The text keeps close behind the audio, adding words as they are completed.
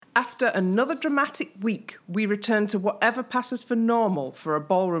After another dramatic week, we return to whatever passes for normal for a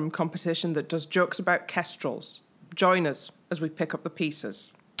ballroom competition that does jokes about kestrels. Join us as we pick up the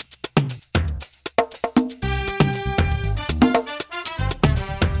pieces.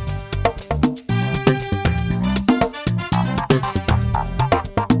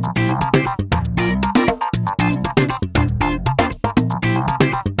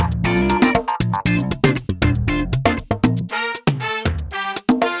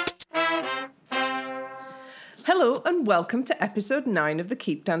 Hello and welcome to episode 9 of the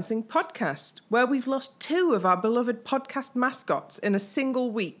Keep Dancing podcast, where we've lost 2 of our beloved podcast mascots in a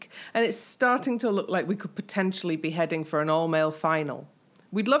single week, and it's starting to look like we could potentially be heading for an all-male final.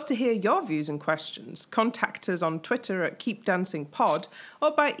 We'd love to hear your views and questions. Contact us on Twitter at keepdancingpod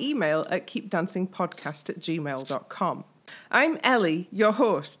or by email at keepdancingpodcast@gmail.com. I'm Ellie, your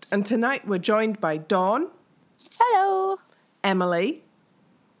host, and tonight we're joined by Dawn. Hello. Emily.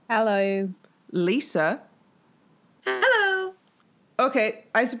 Hello. Lisa. Hello. Okay,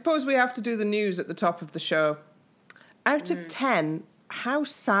 I suppose we have to do the news at the top of the show. Out of 10, how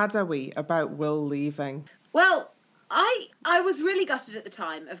sad are we about Will leaving? Well, I was really gutted at the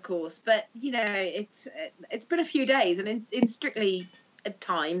time, of course, but you know, it's been a few days, and in strictly a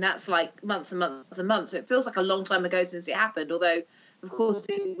time that's like months and months and months. So it feels like a long time ago since it happened. Although, of course,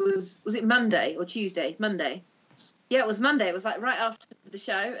 it was it Monday or Tuesday? Monday. Yeah, it was Monday. It was like right after the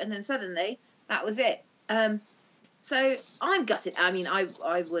show, and then suddenly that was it. So I'm gutted. I mean, I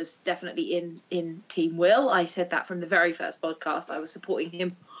was definitely in Team Will. I said that from the very first podcast. I was supporting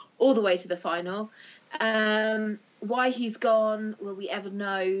him all the way to the final. Why he's gone, will we ever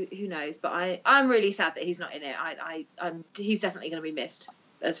know? Who knows? But I'm really sad that he's not in it. He's definitely going to be missed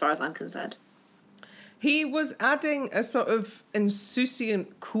as far as I'm concerned. He was adding a sort of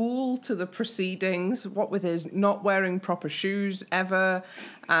insouciant cool to the proceedings, what with his not wearing proper shoes ever,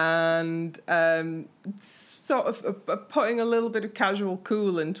 and sort of putting a little bit of casual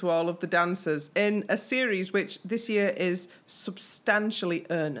cool into all of the dancers in a series which this year is substantially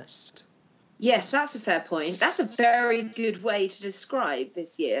earnest. Yes, that's a fair point. That's a very good way to describe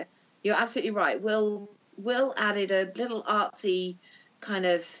this year. You're absolutely right. Will added a little artsy kind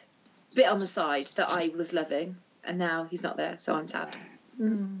of bit on the side that I was loving, and now he's not there, so I'm sad.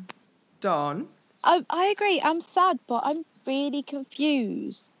 Dawn? I agree. I'm sad, but I'm really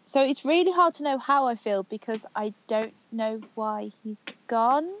confused. So it's really hard to know how I feel because I don't know why he's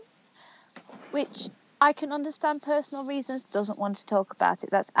gone, which I can understand personal reasons, doesn't want to talk about it.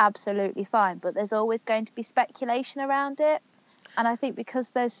 That's absolutely fine, but there's always going to be speculation around it. And I think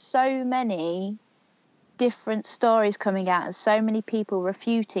because there's so many different stories coming out and so many people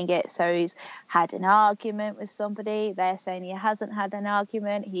refuting it. So he's had an argument with somebody. They're saying he hasn't had an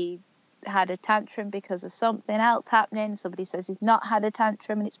argument. He had a tantrum because of something else happening. Somebody says he's not had a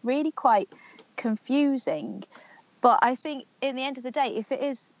tantrum, and it's really quite confusing. But I think in the end of the day, if it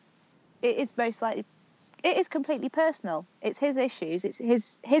is most likely, it is completely personal. It's his issues.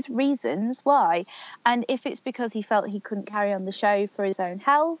 It's his reasons why. And if it's because he felt he couldn't carry on the show for his own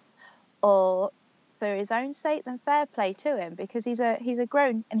health or for his own sake, then fair play to him, because he's a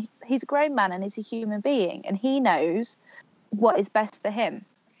grown man and he's a human being, and he knows what is best for him.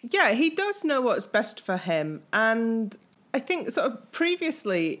 Yeah, he does know what's best for him, and I think sort of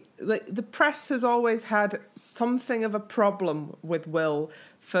previously the press has always had something of a problem with Will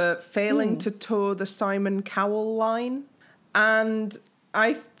for failing to toe the Simon Cowell line, and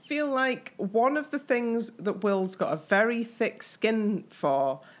I feel like one of the things that Will's got a very thick skin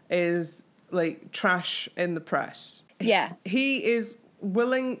for is like trash in the press. Yeah. He is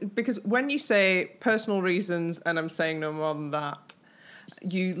willing, because when you say personal reasons, and I'm saying no more than that,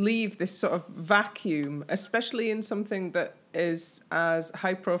 you leave this sort of vacuum, especially in something that is as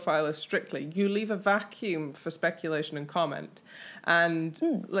high profile as Strictly. You leave a vacuum for speculation and comment.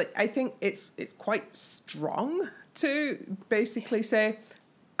 And like, I think it's quite strong to basically say,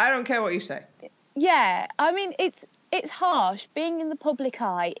 I don't care what you say. Yeah, I mean, it's harsh. Being in the public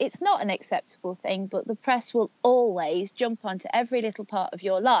eye, it's not an acceptable thing, but the press will always jump onto every little part of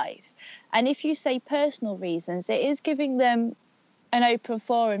your life. And if you say personal reasons, it is giving them an open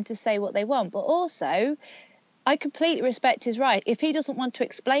forum to say what they want. But also, I completely respect his right. If he doesn't want to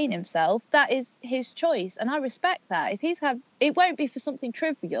explain himself, that is his choice, and I respect that. If it won't be for something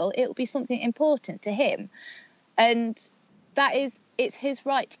trivial, it will be something important to him. And it's his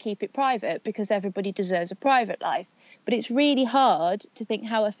right to keep it private, because everybody deserves a private life. But it's really hard to think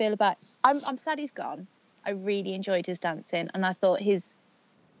how I feel about. I'm sad he's gone. I really enjoyed his dancing, and I thought his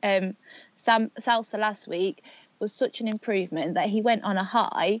salsa last week was such an improvement that he went on a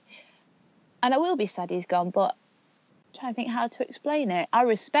high. And I will be sad he's gone, but trying to think how to explain it. I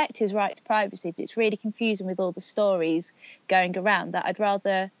respect his right to privacy, but it's really confusing with all the stories going around that I'd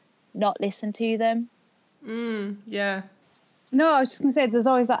rather not listen to them. Yeah. No, I was just going to say there's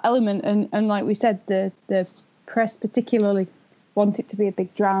always that element, and like we said, the press particularly want it to be a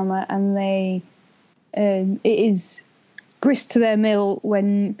big drama, and it is grist to their mill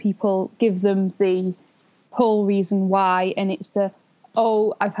when people give them the whole reason why, and it's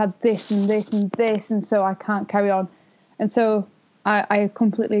I've had this and this and this, and so I can't carry on. And so I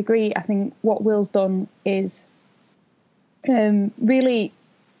completely agree. I think what Will's done is really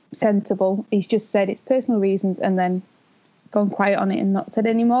sensible. He's just said it's personal reasons and then gone quiet on it and not said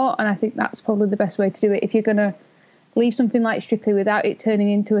anymore. And I think that's probably the best way to do it. If you're going to leave something like Strictly without it turning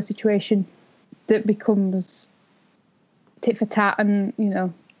into a situation that becomes tit for tat and,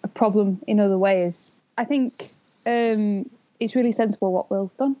 a problem in other ways, I think it's really sensible what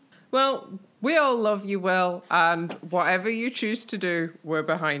Will's done. Well, we all love you, Will, and whatever you choose to do, we're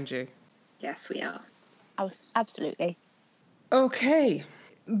behind you. Yes, we are. Oh, absolutely. Okay.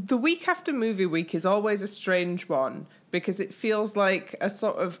 The week after movie week is always a strange one because it feels like a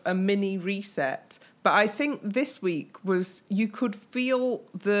sort of a mini reset. But I think this week you could feel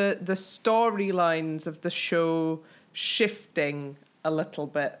the storylines of the show shifting a little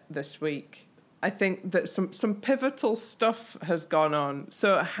bit this week. I think that some pivotal stuff has gone on.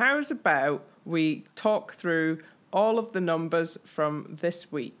 So how's about we talk through all of the numbers from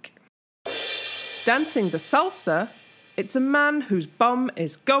this week? Dancing the salsa, it's a man whose bum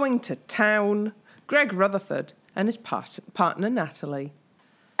is going to town, Greg Rutherford and his partner Natalie.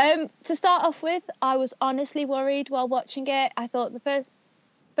 To start off with, I was honestly worried while watching it. I thought the first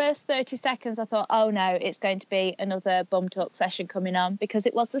 30 seconds, I thought, oh no, it's going to be another bum talk session coming on, because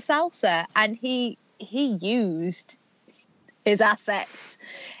it was the salsa, and he used his assets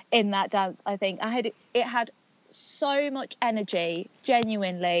in that dance. I think it had so much energy.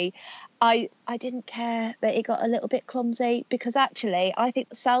 Genuinely, I didn't care that it got a little bit clumsy, because actually I think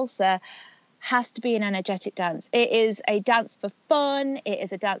the salsa has to be an energetic dance. It is a dance for fun. It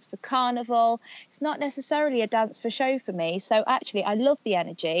is a dance for carnival. It's not necessarily a dance for show for me. So actually, I love the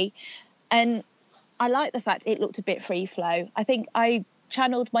energy, and I like the fact it looked a bit free flow. I think I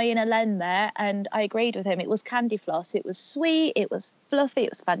channeled my inner Len there, and I agreed with him. It was candy floss. It was sweet. It was fluffy.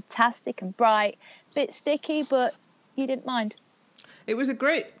 It was fantastic and bright. Bit sticky, but you didn't mind. It was a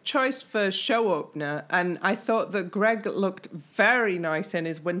great choice for show opener, and I thought that Greg looked very nice in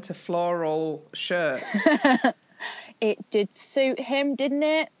his winter floral shirt. It did suit him, didn't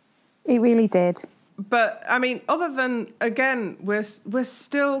it? It really did. But I mean, other than, again, we're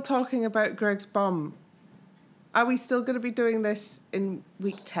still talking about Greg's bum. Are we still going to be doing this in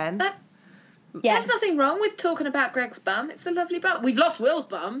week 10? Yeah. There's nothing wrong with talking about Greg's bum. It's a lovely bum. We've lost Will's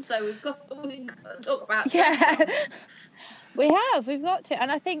bum, so we've got to talk about. Yeah. We've got to.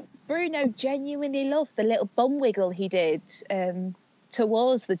 And I think Bruno genuinely loved the little bum wiggle he did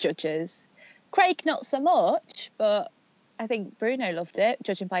towards the judges. Craig, not so much, but I think Bruno loved it,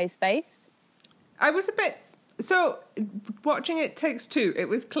 judging by his face. I was a bit... So, watching It Takes Two, it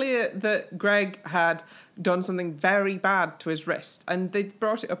was clear that Greg had done something very bad to his wrist, and they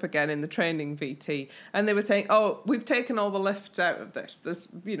brought it up again in the training VT, and they were saying, oh, we've taken all the lifts out of this. There's,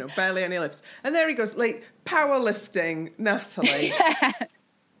 barely any lifts. And there he goes, like, powerlifting, Natalie. Yeah.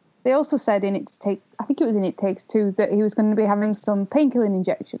 They also said I think it was in It Takes Two, that he was going to be having some painkilling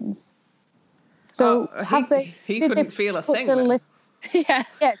injections. So he couldn't feel a thing then. Yeah.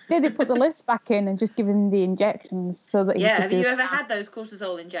 Did they put the lifts back in and just give him the injections so that he could have you ever had those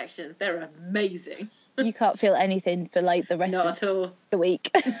cortisol injections? They're amazing. You can't feel anything for like the rest of the week.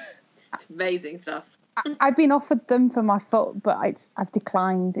 It's amazing stuff. I've been offered them for my foot, but I've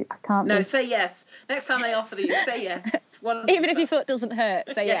declined. I can't. No, say yes. Next time they offer you, say yes. It's even if your foot doesn't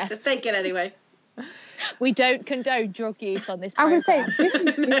hurt, say yes. Just take it anyway. We don't condone drug use on this I program. would say this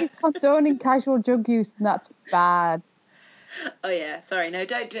is condoning casual drug use, and that's bad. Oh yeah, sorry. No,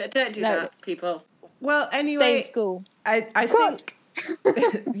 don't do that, people. Well, anyway, stay in school. I think,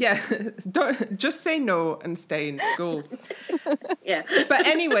 yeah, don't just say no and stay in school. Yeah. But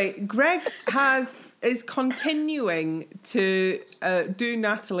anyway, Greg is continuing to do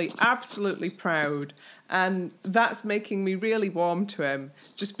Natalie absolutely proud, and that's making me really warm to him.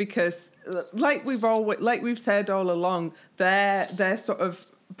 Just because, like we've said all along, their sort of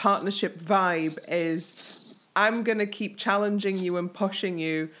partnership vibe is, I'm going to keep challenging you and pushing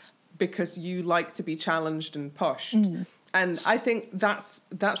you because you like to be challenged and pushed. And I think that's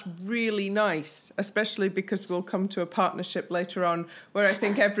really nice, especially because we'll come to a partnership later on where I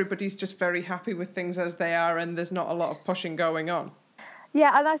think everybody's just very happy with things as they are and there's not a lot of pushing going on.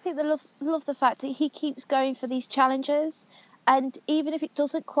 Yeah, and I think they love the fact that he keeps going for these challenges, and even if it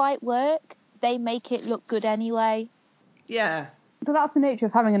doesn't quite work, they make it look good anyway. Yeah. But that's the nature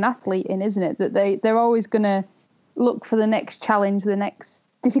of having an athlete in, isn't it? That they're always going to look for the next challenge, the next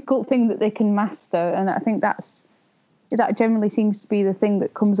difficult thing that they can master. And I think that generally seems to be the thing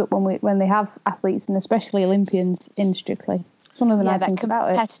that comes up when they have athletes, and especially Olympians in Strictly. It's one of the nice things about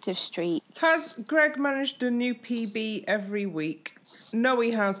it. Competitive streak. Has Greg managed a new PB every week? No,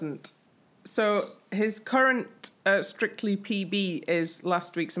 he hasn't. So his current Strictly PB is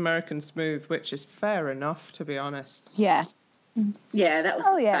last week's American Smooth, which is fair enough, to be honest. Yeah. Yeah, that was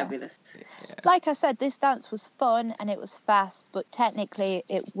fabulous. Yeah. Like I said, this dance was fun and it was fast, but technically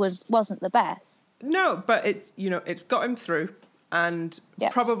it wasn't the best. No, but it's got him through, and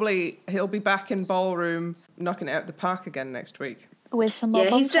probably he'll be back in ballroom knocking it out the park again next week. With some more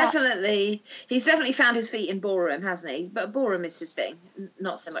he's definitely found his feet in ballroom, hasn't he? But ballroom is his thing,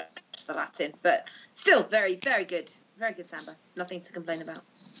 not so much the Latin, but still very, very good samba. Nothing to complain about.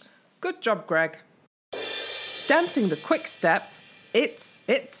 Good job, Greg. Dancing the quick step. It's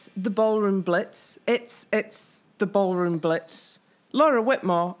the ballroom blitz. It's the ballroom blitz. Laura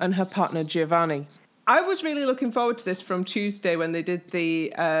Whitmore and her partner Giovanni. I was really looking forward to this from Tuesday when they did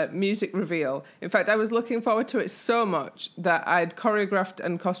the music reveal. In fact, I was looking forward to it so much that I'd choreographed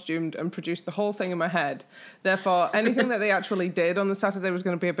and costumed and produced the whole thing in my head. Therefore, anything that they actually did on the Saturday was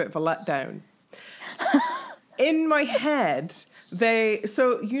going to be a bit of a letdown. In my head,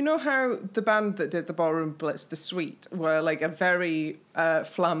 so you know how the band that did the Ballroom Blitz, The Suite, were like a very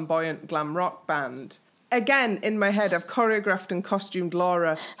flamboyant glam rock band? Again, in my head, I've choreographed and costumed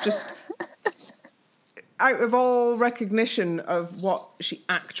Laura just out of all recognition of what she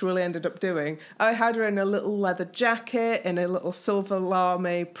actually ended up doing. I had her in a little leather jacket, in a little silver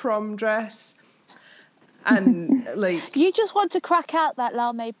lamé prom dress. And like... You just want to crack out that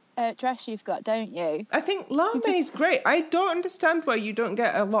lamé dress you've got, don't you? I think lamé's great. I don't understand why you don't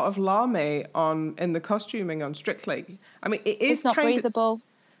get a lot of lamé in the costuming on Strictly. I mean, it's not breathable.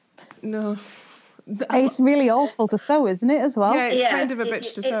 No. It's really awful to sew, isn't it, as well? Yeah, it's kind of a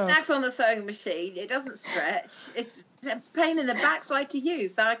bitch to sew. It snags on the sewing machine. It doesn't stretch. It's a pain in the backside to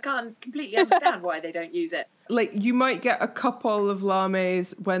use. So I can't completely understand why they don't use it. Like, you might get a couple of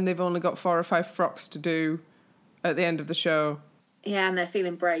lamés when they've only got 4 or 5 frocks to do at the end of the show. Yeah, and they're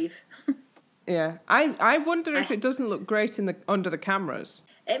feeling brave. Yeah. I wonder if it doesn't look great under the cameras.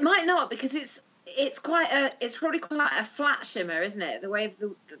 It might not, because it's probably quite a flat shimmer, isn't it? The way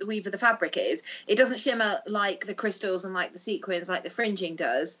the weave of the fabric is. It doesn't shimmer like the crystals and like the sequins, like the fringing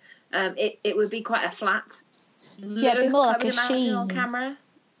does. It would be quite a flat look, it'd be more like I would a imagine, sheen on camera.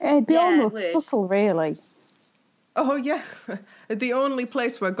 It'd be almost subtle, really. Oh, yeah. The only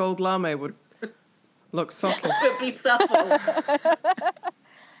place where gold lame would look subtle. It would be subtle.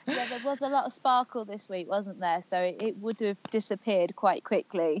 Yeah, there was a lot of sparkle this week, wasn't there? So it would have disappeared quite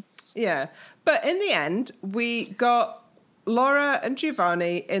quickly. Yeah. But in the end, we got Laura and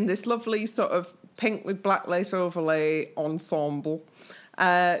Giovanni in this lovely sort of pink with black lace overlay ensemble,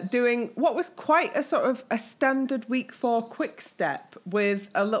 doing what was quite a sort of a standard week 4 quick step with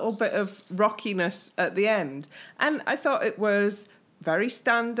a little bit of rockiness at the end. And I thought it was very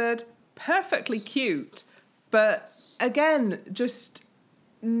standard, perfectly cute, but again, just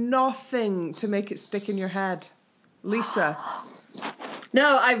nothing to make it stick in your head. Lisa.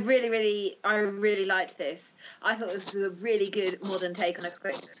 No, I really liked this. I thought this was a really good modern take on a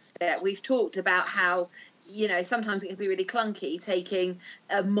quick step. We've talked about how, sometimes it can be really clunky taking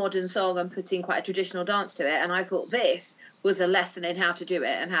a modern song and putting quite a traditional dance to it. And I thought this was a lesson in how to do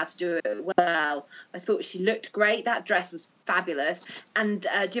it and how to do it well. I thought she looked great. That dress was fabulous. And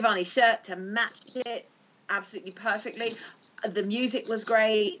Giovanni's shirt to match it absolutely perfectly. The music was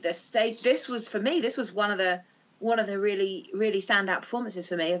great. The stage. This was one of the really, really standout performances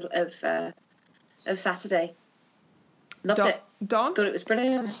for me of Saturday. Loved it. Dawn? Thought it was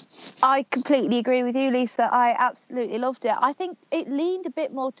brilliant. I completely agree with you, Lisa. I absolutely loved it. I think it leaned a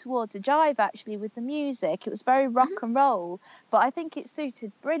bit more towards a jive, actually, with the music. It was very rock and roll, but I think it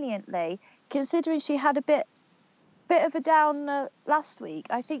suited brilliantly, considering she had a bit of a down last week.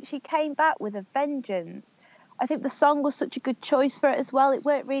 I think she came back with a vengeance. I think the song was such a good choice for it as well. It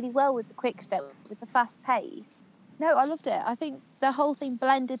worked really well with the quick step, with the fast pace. No, I loved it. I think the whole thing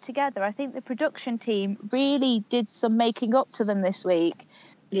blended together. I think the production team really did some making up to them this week.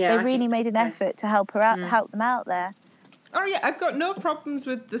 Yeah, they really made an effort to help her out, help them out there. Oh yeah, I've got no problems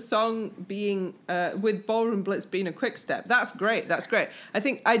with the song being with Ballroom Blitz being a quick step. That's great. I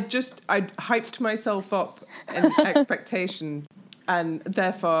think I hyped myself up in expectation. And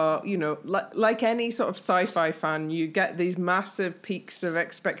therefore, like any sort of sci-fi fan, you get these massive peaks of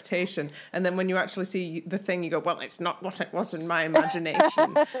expectation. And then when you actually see the thing, you go, well, it's not what it was in my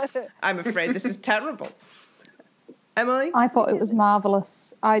imagination. I'm afraid this is terrible. Emily? I thought it was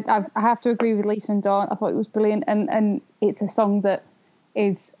marvellous. I have to agree with Lisa and Dawn. I thought it was brilliant. And it's a song that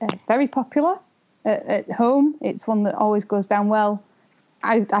is very popular at home. It's one that always goes down well.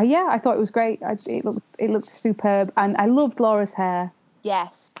 I thought it was great. It looked superb, and I loved Laura's hair.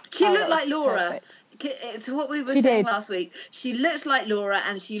 Yes, she looked like Laura. Perfect. It's what we were saying last week. She looked like Laura,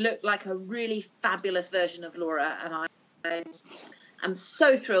 and she looked like a really fabulous version of Laura. And I'm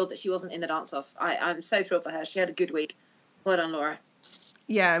so thrilled that she wasn't in the dance-off. I'm so thrilled for her. She had a good week. Well done, Laura.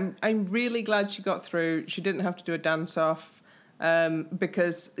 Yeah, I'm really glad she got through. She didn't have to do a dance-off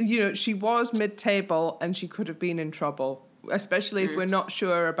because she was mid-table and she could have been in trouble. Especially if we're not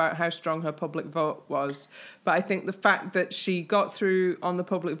sure about how strong her public vote was. But I think the fact that she got through on the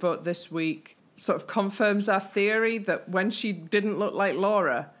public vote this week sort of confirms our theory that when she didn't look like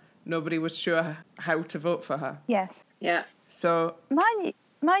Laura, nobody was sure how to vote for her. Yes. Yeah. So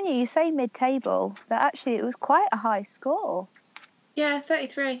mind you say mid-table, but actually it was quite a high score. Yeah,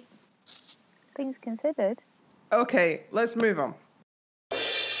 33. Things considered. Okay, let's move on.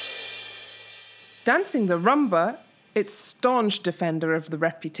 Dancing the rumba, its staunch defender of the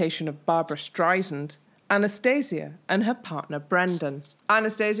reputation of Barbra Streisand, Anastasia and her partner Brendan.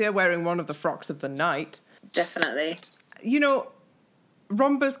 Anastasia wearing one of the frocks of the night. Definitely.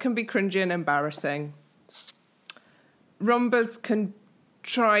 Rumbas can be cringy and embarrassing. Rumbas can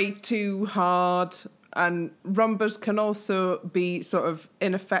try too hard, and rumbas can also be sort of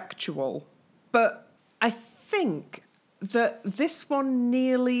ineffectual. But I think that this one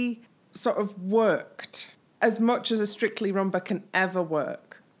nearly sort of worked as much as a Strictly Rumba can ever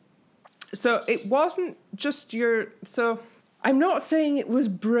work. So it wasn't just So I'm not saying it was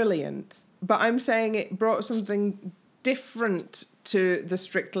brilliant, but I'm saying it brought something different to the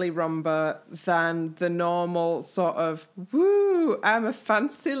Strictly Rumba than the normal sort of, woo, I'm a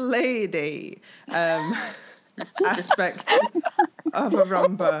fancy lady aspect of a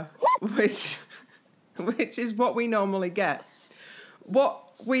rumba, which is what we normally get. What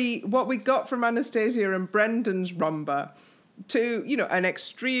we got from Anastasia and Brendan's rumba to, an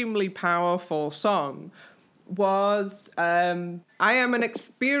extremely powerful song was, I am an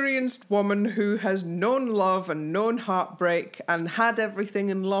experienced woman who has known love and known heartbreak and had everything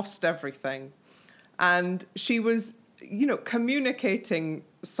and lost everything. And she was, communicating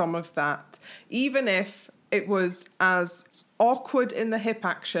some of that, even if it was as awkward in the hip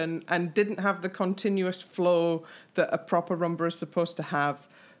action and didn't have the continuous flow that a proper rumba is supposed to have.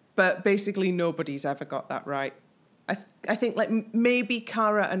 But basically nobody's ever got that right. I think maybe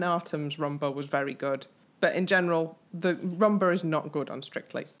Cara and Artem's rumba was very good. But in general, the rumba is not good on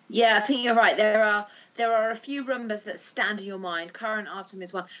Strictly. Yeah, I think you're right. There are a few rumbas that stand in your mind. Cara and Artem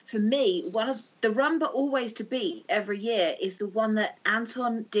is one. For me, one of the rumba always to beat every year is the one that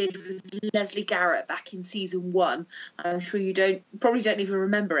Anton did with Leslie Garrett back in season 1. I'm sure you probably don't even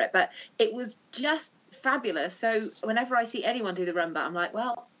remember it, but it was just fabulous. So whenever I see anyone do the rumba, I'm like,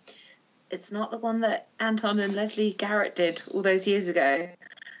 well, it's not the one that Anton and Leslie Garrett did all those years ago.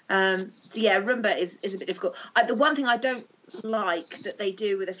 So yeah, rumba is a bit difficult. The one thing I don't like that they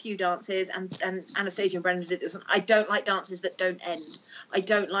do with a few dances, and Anastasia and Brendan did this one, I don't like dances that don't end. I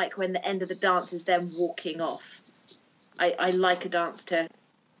don't like when the end of the dance is them walking off. I like a dance to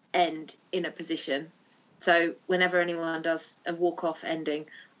end in a position. So whenever anyone does a walk-off ending,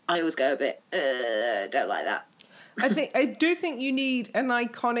 I always go a bit, don't like that. I do think you need an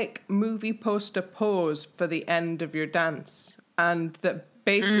iconic movie poster pose for the end of your dance, and that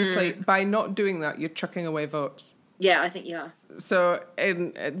basically by not doing that you're chucking away votes. Yeah, I think you are. So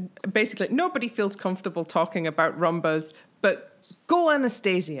basically nobody feels comfortable talking about rumbas, but go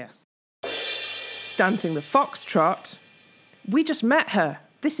Anastasia. Dancing the foxtrot. We just met her.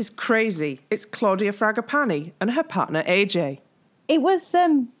 This is crazy. It's Claudia Fragapani and her partner AJ. It was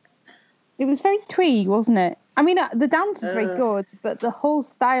very twee, wasn't it? I mean, the dance was very good, but the whole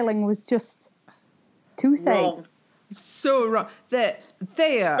styling was just toothy. Wrong. So wrong.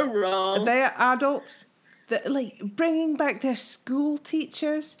 They are wrong. They are adults. They're bringing back their school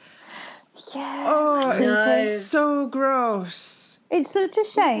teachers. Yeah. Oh, it's so gross. It's such a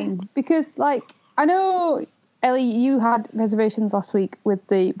shame because, I know, Ellie, you had reservations last week with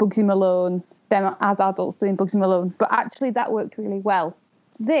the Bugsy Malone, them as adults doing Bugsy Malone, but actually that worked really well.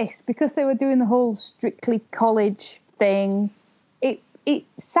 This, because they were doing the whole Strictly College thing, it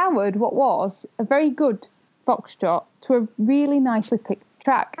soured what was a very good foxtrot to a really nicely picked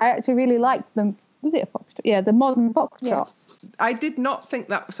track. I actually really liked them Was it a foxtrot? Yeah, the modern foxtrot. Yeah. I did not think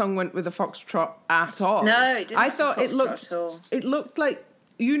that song went with a foxtrot at all. No, it didn't. I thought it looked like,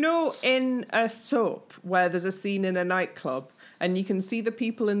 you know, in a soap where there's a scene in a nightclub and you can see the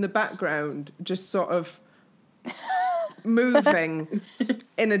people in the background just sort of moving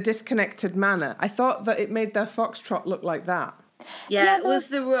in a disconnected manner. I thought that it made their foxtrot look like that. Yeah, it was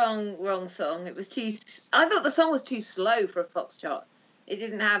the wrong song. It was too. I thought the song was too slow for a foxtrot. It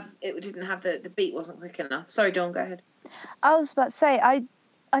didn't have the beat wasn't quick enough. Sorry, Dawn, go ahead. I was about to say,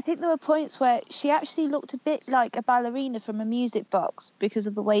 I think there were points where she actually looked a bit like a ballerina from a music box because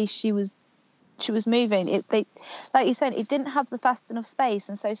of the way she was moving. Like you said, it didn't have the fast enough space,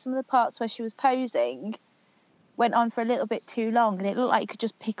 and so some of the parts where she was posing went on for a little bit too long, and it looked like you could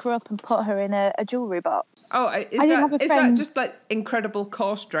just pick her up and put her in a jewellery box. Oh, is that just like incredible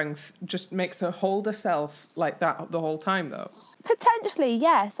core strength just makes her hold herself like that the whole time, though? Potentially,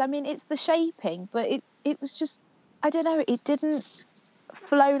 yes. I mean, it's the shaping, but it was just, I don't know, it didn't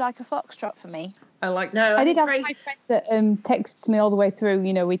flow like a foxtrot for me. I did have my friend that texts me all the way through.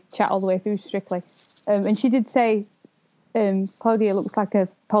 You know, we chat all the way through Strictly, and she did say Claudia looks like a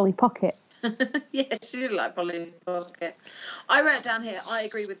Polly Pocket. Yeah, she did like Polly Pocket. I wrote down here, I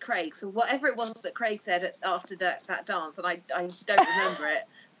agree with Craig. So whatever it was that Craig said after that dance, and I don't remember it,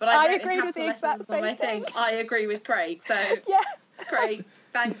 but I agreed with the exact same thing. I agree with Craig. So yeah, Craig,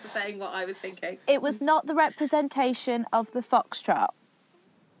 thanks for saying what I was thinking. It was not the representation of the foxtrot.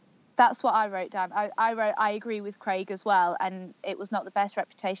 That's what I wrote down. I wrote, I agree with Craig as well, and it was not the best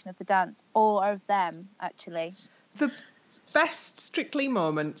reputation of the dance or of them, actually. The best Strictly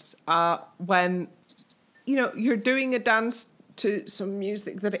moments are when, you know, you're doing a dance to some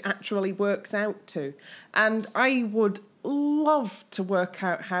music that it actually works out to. And I would love to work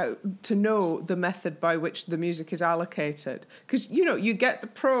out how to know the method by which the music is allocated. Because, you know, you get the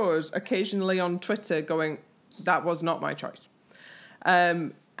pros occasionally on Twitter going, that was not my choice.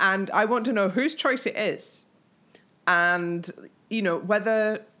 And I want to know whose choice it is. And, you know,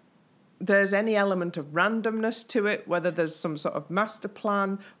 whether there's any element of randomness to it, whether there's some sort of master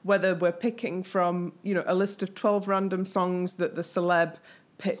plan, whether we're picking from, you know, a list of 12 random songs that the celeb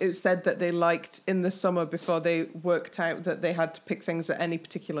said that they liked in the summer before they worked out that they had to pick things at any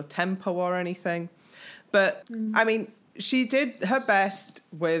particular tempo or anything. But, I mean, she did her best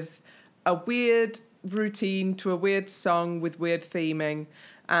with a weird routine to a weird song with weird theming.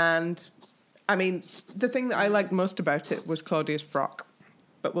 And, I mean, the thing that I liked most about it was Claudia's frock.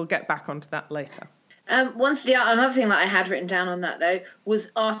 But we'll get back onto that later. Another thing that I had written down on that, though, was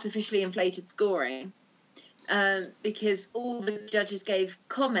artificially inflated scoring. Because all the judges gave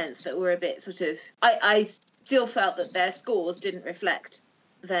comments that were a bit sort of... I still felt that their scores didn't reflect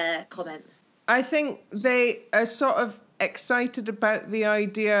their comments. I think they are sort of excited about the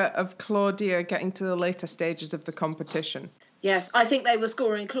idea of Claudia getting to the later stages of the competition. Yes, I think they were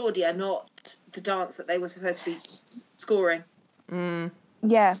scoring Claudia, not the dance that they were supposed to be scoring.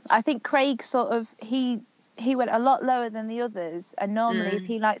 Yeah, I think Craig sort of, he went a lot lower than the others, and normally if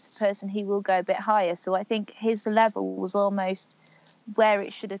he likes a person, he will go a bit higher. So I think his level was almost where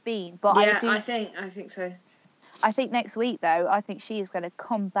it should have been. But yeah, I think so. I think next week, though, I think she is going to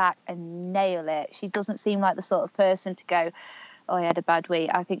come back and nail it. She doesn't seem like the sort of person to go, oh, I had a bad week.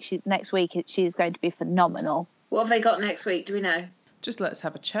 I think next week she is going to be phenomenal. What have they got next week? Do we know? Just let's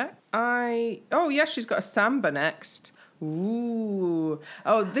have a check. Oh, yeah, she's got a samba next. Ooh.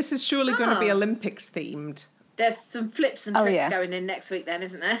 Oh, this is surely going to be Olympics themed. There's some flips and tricks going in next week then,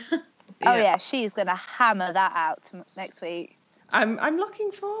 isn't there? Oh, yeah, she's going to hammer that out next week. I'm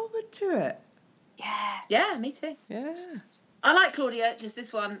looking forward to it. Yeah. Yeah, me too. Yeah. I like Claudia, just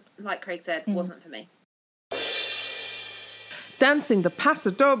this one, like Craig said, wasn't for me. Dancing the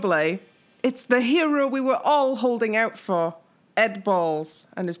Paso Doble, it's the hero we were all holding out for, Ed Balls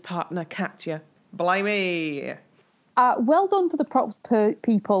and his partner Katya. Blimey. Well done to the props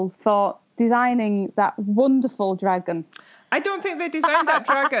people for designing that wonderful dragon. I don't think they designed that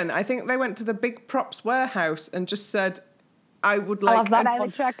dragon. I think they went to the big props warehouse and just said, I would like... I'll have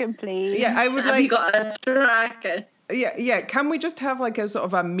that dragon, please. Yeah, I would have like... you got a dragon? Yeah. Can we just have like a sort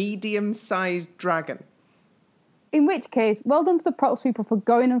of a medium-sized dragon? In which case, well done to the props people for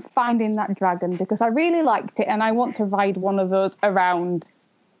going and finding that dragon, because I really liked it and I want to ride one of those around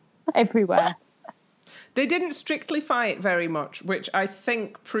everywhere. They didn't strictly fight very much, which I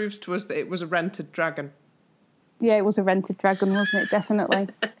think proves to us that it was a rented dragon. Yeah, it was a rented dragon, wasn't it? Definitely.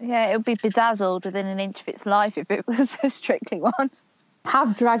 Yeah, it would be bedazzled within an inch of its life if it was a Strictly one.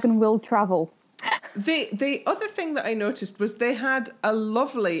 Have dragon will travel. The other thing that I noticed was they had a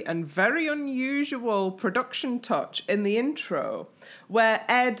lovely and very unusual production touch in the intro where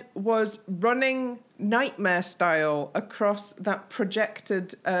Ed was running nightmare style across that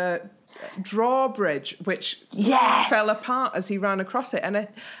projected drawbridge, which fell apart as he ran across it. And I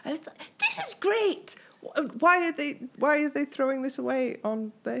was like, this is great. Why are they throwing this away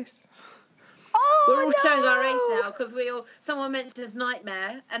on this? We're all showing our age now because someone mentions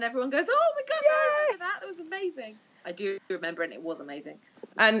nightmare and everyone goes, oh my gosh, I remember that. It was amazing. I do remember, and it was amazing.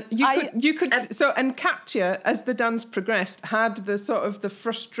 And and Katya, as the dance progressed, had the sort of the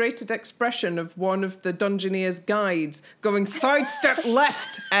frustrated expression of one of the Dungeoneer's guides going, sidestep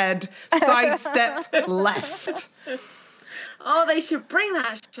left, Ed, sidestep left. Oh, they should bring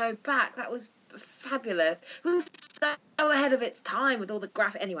that show back. That was fabulous. It was so ahead of its time with all the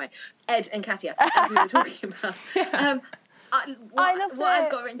graphic. Anyway, Ed and Katya, as we were talking about. What I've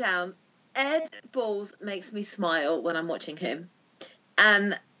got written down, Ed Balls makes me smile when I'm watching him.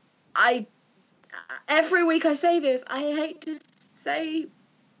 And every week I say this, I hate to say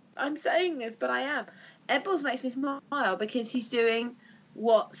I'm saying this, but I am. Ed Balls makes me smile because he's doing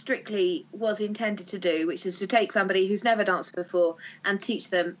what Strictly was intended to do, which is to take somebody who's never danced before and teach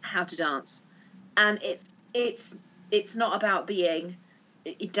them how to dance. And it's not about being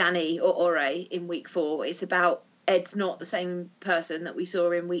Danny or Ore in week 4. It's about Ed's not the same person that we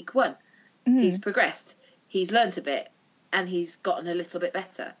saw in week 1. He's progressed. He's learnt a bit, and he's gotten a little bit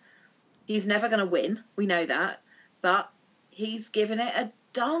better. He's never going to win. We know that, but he's given it a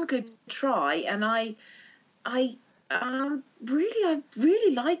darn good try, and I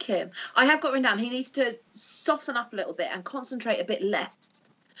really like him. I have got written down, he needs to soften up a little bit and concentrate a bit less.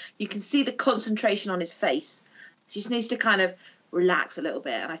 You can see the concentration on his face. He just needs to kind of relax a little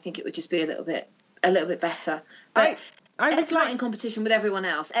bit, and I think it would just be a little bit better. But Ed's not in competition with everyone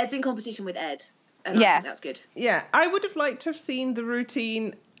else. Ed's in competition with Ed, and I think that's good. Yeah, I would have liked to have seen the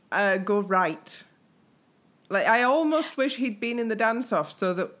routine go right. Like, I almost wish he'd been in the dance-off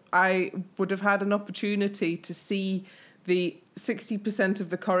so that I would have had an opportunity to see the 60% of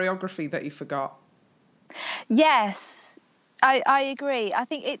the choreography that he forgot. Yes, I agree. I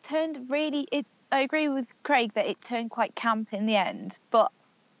think it turned I agree with Craig that it turned quite camp in the end, but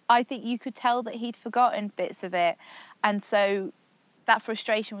I think you could tell that he'd forgotten bits of it, and so that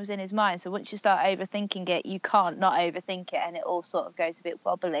frustration was in his mind. So once you start overthinking it, you can't not overthink it, and it all sort of goes a bit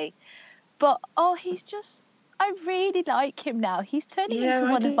wobbly. But I really like him now. He's turning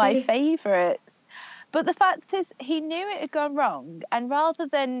into one of my favourites. But the fact is, he knew it had gone wrong, and rather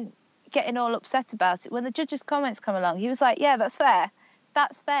than getting all upset about it, when the judges' comments come along, he was like, yeah, that's fair.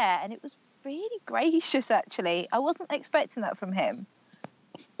 That's fair. And it was really gracious, actually. I wasn't expecting that from him.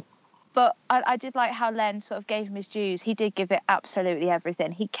 But I did like how Len sort of gave him his dues. He did give it absolutely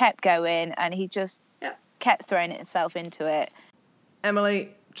everything. He kept going, and he just kept throwing himself into it. Emily,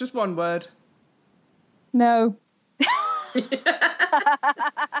 just one word. No.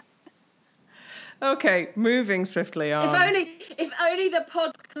 Okay, moving swiftly on. If only the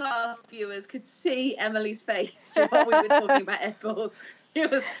podcast viewers could see Emily's face while we were talking about Ed Balls.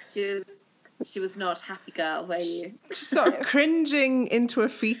 She was not a happy girl, were you? She's sort of cringing into a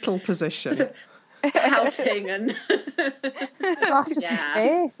fetal position. Sort of pouting and... That's just her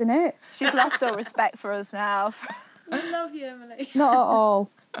face, isn't it? She's lost all respect for us now. I love you, Emily. Not at all.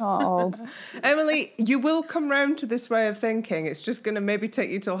 Not at all. Emily, you will come round to this way of thinking. It's just going to maybe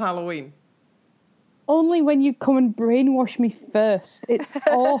take you till Halloween. Only when you come and brainwash me first. It's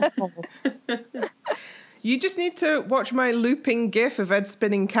awful. You just need to watch my looping gif of Ed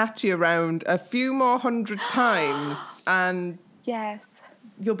spinning Katya around a few more 100 times and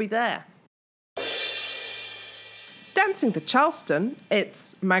you'll be there. Dancing to Charleston,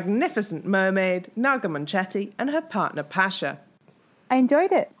 it's Magnificent Mermaid, Naga Munchetti and her partner Pasha. I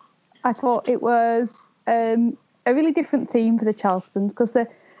enjoyed it. I thought it was a really different theme for the Charlestons, because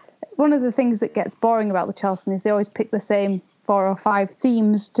one of the things that gets boring about the Charleston is they always pick the same 4 or 5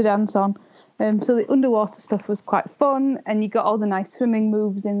 themes to dance on. So the underwater stuff was quite fun, and you got all the nice swimming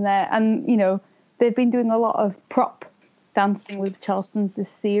moves in there. And, you know, they've been doing a lot of prop dancing with the Charlestons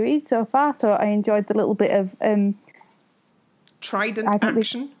this series so far. So I enjoyed the little bit of... Trident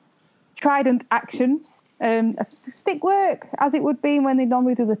action. Stick work, as it would be when they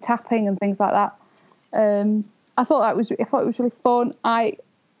normally do the tapping and things like that. I thought it was really fun. I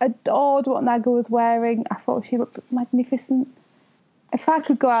adored what Naga was wearing. I thought she looked magnificent. If I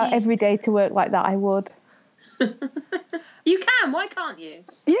could go out every day to work like that, I would. You can. Why can't you?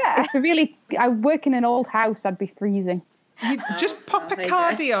 Yeah, I work in an old house. I'd be freezing. You'd just pop a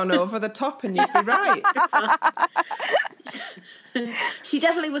cardi on over the top and you'd be right. She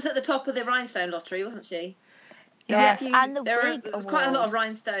definitely was at the top of the rhinestone lottery, wasn't she? Yes, and there was quite a lot of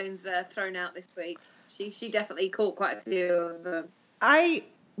rhinestones thrown out this week. She definitely caught quite a few of them. I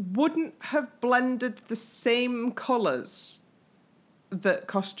wouldn't have blended the same colours that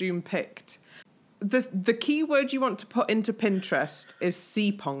Costume picked. The key word you want to put into Pinterest is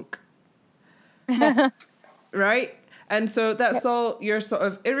sea punk. Right? And so that's all your sort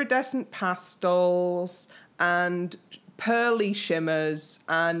of iridescent pastels and pearly shimmers,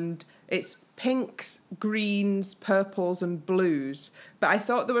 and it's pinks, greens, purples and blues. But I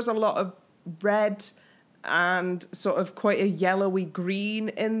thought there was a lot of red and sort of quite a yellowy green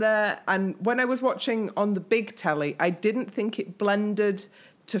in there. And when I was watching on the big telly, I didn't think it blended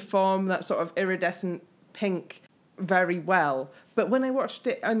to form that sort of iridescent pink very well. But when I watched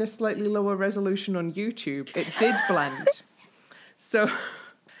it on a slightly lower resolution on YouTube, it did blend. So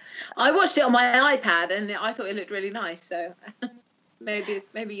I watched it on my iPad and I thought it looked really nice. So maybe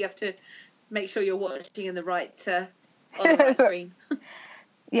you have to make sure you're watching in the right on the right screen.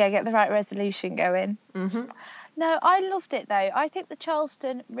 Yeah, get the right resolution going. Mm-hmm. No, I loved it though. I think the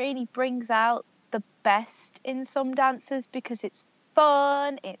Charleston really brings out the best in some dancers because it's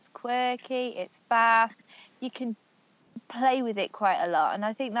fun, it's quirky, it's fast. You can play with it quite a lot, and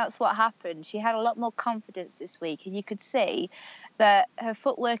I think that's what happened. She had a lot more confidence this week, and you could see that her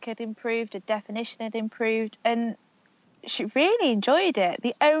footwork had improved, her definition had improved, and she really enjoyed it.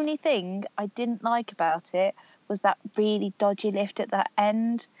 The only thing I didn't like about it was that really dodgy lift at that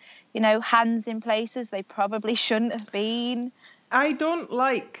end. You know, hands in places they probably shouldn't have been. I don't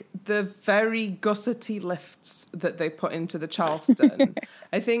like the very gussety lifts that they put into the Charleston.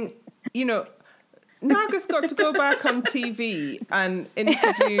 I think, you know, Naga's got to go back on TV and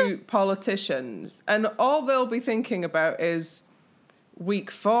interview politicians, and all they'll be thinking about is week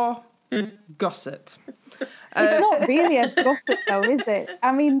 4, gusset. It's not really a gusset though, is it?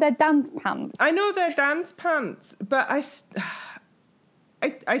 I mean, they're dance pants. I know they're dance pants, but I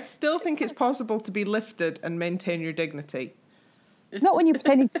still think it's possible to be lifted and maintain your dignity. Not when you're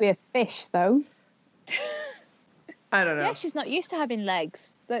pretending to be a fish, though. I don't know. Yeah, she's not used to having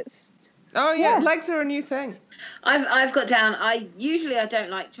legs. That's... Oh yeah, legs are a new thing. I've got down. I don't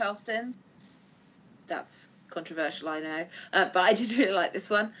like Charlestons. That's controversial, I know, but I did really like this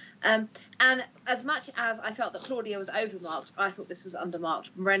one. And as much as I felt that Claudia was overmarked, I thought this was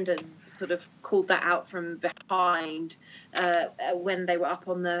undermarked. Brendan sort of called that out from behind when they were up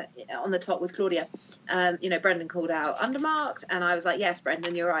on the top with Claudia. Brendan called out undermarked, and I was like, yes,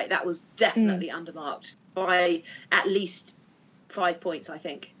 Brendan, you're right. That was definitely undermarked by at least 5 points, I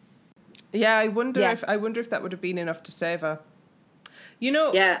think. Yeah, I wonder if that would have been enough to save her. You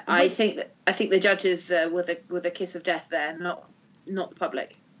know. Yeah, I think the judges were the kiss of death there, not the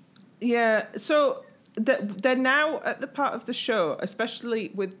public. Yeah, so they're now at the part of the show,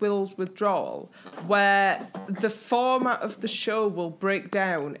 especially with Will's withdrawal, where the format of the show will break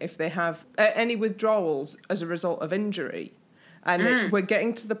down if they have any withdrawals as a result of injury. And we're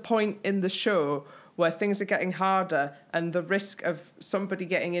getting to the point in the show where things are getting harder and the risk of somebody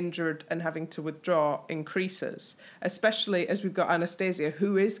getting injured and having to withdraw increases, especially as we've got Anastasia,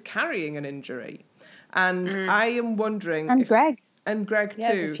 who is carrying an injury. And I am wondering... And Greg. And Greg, too.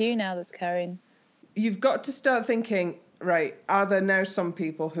 Yeah, there's a few now that's carrying. You've got to start thinking, right, are there now some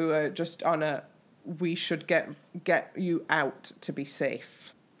people who are just on a we should get you out to be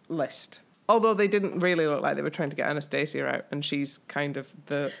safe list? Although they didn't really look like they were trying to get Anastasia out, and she's kind of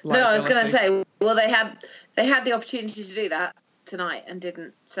the liability. No, I was going to say, well, they had the opportunity to do that tonight and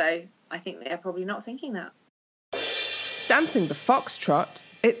didn't. So I think they're probably not thinking that. Dancing the Foxtrot,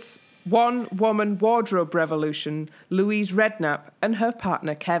 it's one-woman wardrobe revolution, Louise Redknapp and her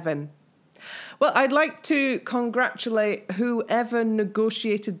partner Kevin. Well, I'd like to congratulate whoever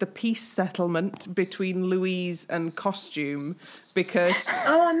negotiated the peace settlement between Louise and Costume, because...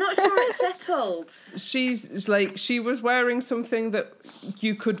 Oh, I'm not sure it's settled. She was wearing something that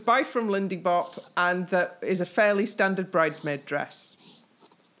you could buy from Lindy Bop and that is a fairly standard bridesmaid dress.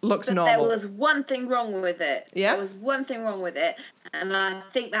 Looks but normal. There was one thing wrong with it. Yeah? There was one thing wrong with it, and I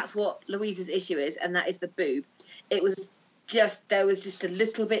think that's what Louise's issue is, and that is the boob. There was just a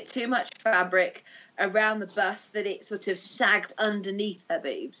little bit too much fabric around the bust that it sort of sagged underneath her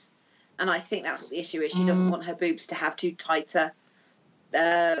boobs. And I think that's what the issue is. She doesn't want her boobs to have too tighter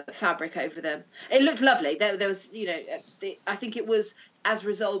fabric over them. It looked lovely. There was, I think it was as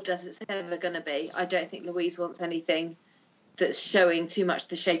resolved as it's ever going to be. I don't think Louise wants anything that's showing too much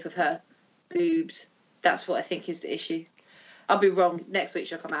the shape of her boobs. That's what I think is the issue. I'll be wrong. Next week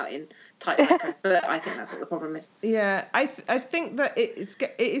she'll come out in tight lycra, but I think that's what the problem is. Yeah, I think that it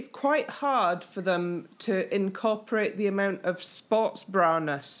is quite hard for them to incorporate the amount of sports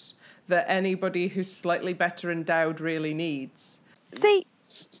brownness that anybody who's slightly better endowed really needs. See,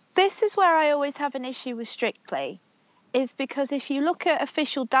 this is where I always have an issue with Strictly, is because if you look at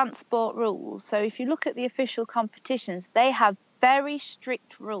official dance sport rules, so if you look at the official competitions, they have very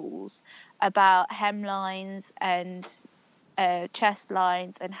strict rules about hemlines and chest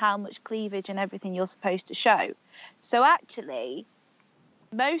lines and how much cleavage and everything you're supposed to show. So actually,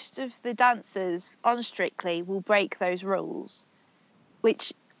 most of the dancers on Strictly will break those rules,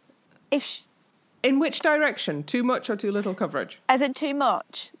 which In which direction? Too much or too little coverage? as in too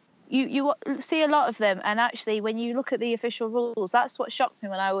much. You see a lot of them, and actually when you look at the official rules, that's what shocked me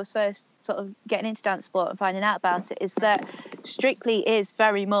when I was first sort of getting into dance sport and finding out about it, is that Strictly is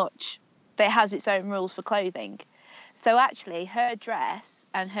very much, it has its own rules for clothing. So actually her dress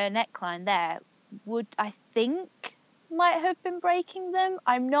and her neckline there would, I think, might have been breaking them.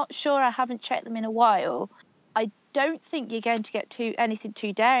 I'm not sure, I haven't checked them in a while. I don't think you're going to get anything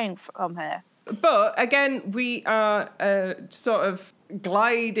too daring from her. But again, we are sort of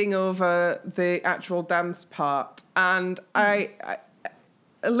gliding over the actual dance part, and I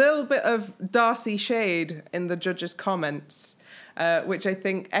a little bit of Darcy shade in the judges' comments, which I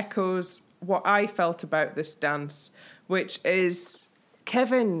think echoes what I felt about this dance, which is,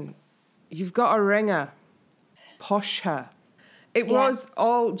 Kevin, you've got a ringer, push her. It was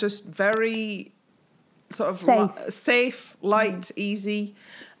all just very sort of safe, light, easy.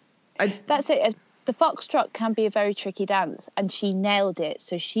 That's it. The foxtrot can be a very tricky dance, and she nailed it,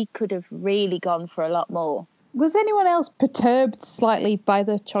 so she could have really gone for a lot more. Was anyone else perturbed slightly by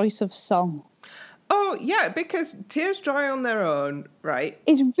the choice of song? Oh, yeah, because Tears Dry on Their Own, right?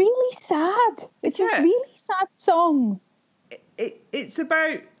 It's really sad. It's a really sad song. It's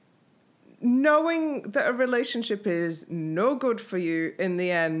about knowing that a relationship is no good for you in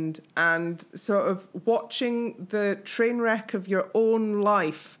the end, and sort of watching the train wreck of your own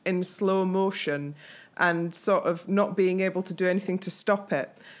life in slow motion and sort of not being able to do anything to stop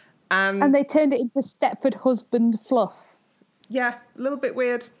it. And they turned it into Stepford husband fluff. Yeah, a little bit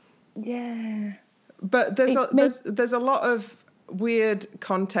weird. Yeah. But there's a lot of weird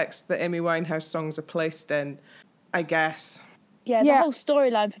context that Amy Winehouse songs are placed in, I guess. Yeah, the whole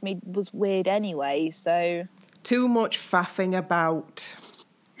storyline for me was weird anyway, so... Too much faffing about.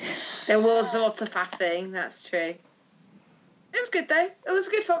 There was lots of faffing, that's true. It was good, though. It was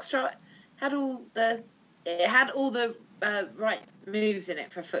a good foxtrot. It had all the right moves in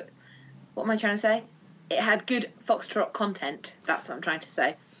it for a foot. What am I trying to say? It had good foxtrot content. That's what I'm trying to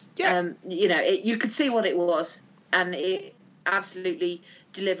say. Yeah. You could see what it was, and it absolutely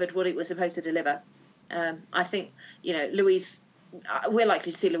delivered what it was supposed to deliver. I think, Louise... We're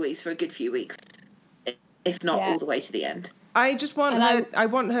likely to see Louise for a good few weeks, if not all the way to the end. I just want I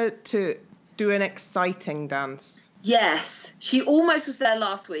want her to do an exciting dance. Yes, she almost was there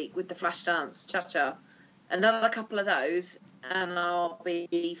last week with the flash dance, cha-cha. Another couple of those, and I'll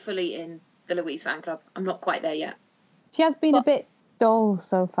be fully in the Louise fan club. I'm not quite there yet. She has been a bit dull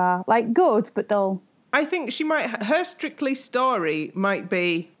so far. Like, good, but dull. I think her Strictly story might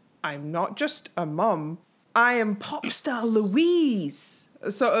be, I'm not just a mum, I am pop star Louise.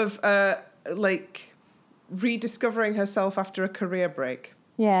 Sort of rediscovering herself after a career break.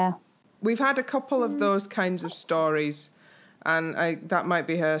 Yeah. We've had a couple of those kinds of stories, and that might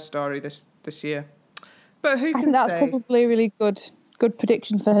be her story this year. But who can say? I think that's probably a really good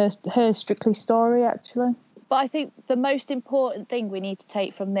prediction for her Strictly story, actually. But I think the most important thing we need to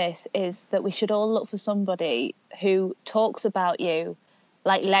take from this is that we should all look for somebody who talks about you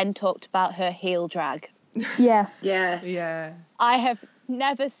like Len talked about her heel drag. Yeah. Yes. Yeah. I have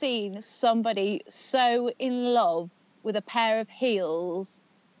never seen somebody so in love with a pair of heels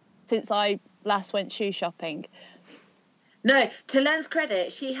since I last went shoe shopping. No, to Len's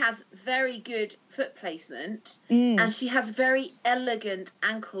credit, she has very good foot placement and she has very elegant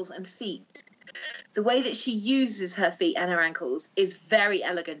ankles and feet. The way that she uses her feet and her ankles is very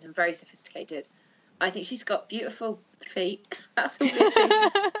elegant and very sophisticated. I think she's got beautiful feet. That's a weird thing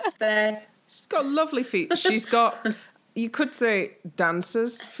to say. She's got lovely feet. She's got, you could say,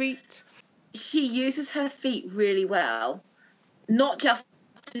 dancer's feet. She uses her feet really well, not just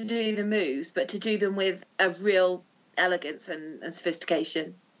to do the moves, but to do them with a real elegance and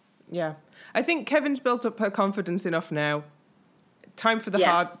sophistication. Yeah. I think Kevin's built up her confidence enough now. Time for the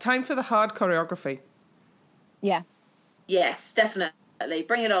hard choreography. Yeah. Yes, definitely.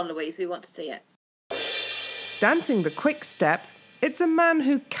 Bring it on, Louise. We want to see it. Dancing the quick step, it's a man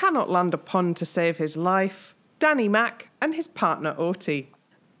who cannot land a pun to save his life, Danny Mac and his partner Oti.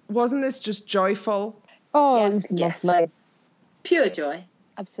 Wasn't this just joyful? Oh, Yes, it was yes. lovely. Pure joy.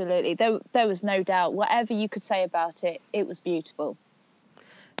 Absolutely. There was no doubt. Whatever you could say about it, it was beautiful.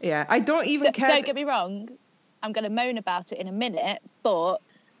 Yeah, I don't even care. Don't get me wrong. I'm going to moan about it in a minute, but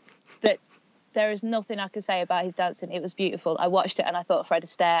that there is nothing I can say about his dancing. It was beautiful. I watched it and I thought Fred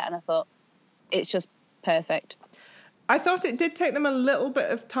Astaire, and I thought it's just perfect. I thought it did take them a little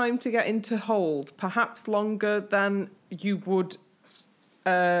bit of time to get into hold, perhaps longer than you would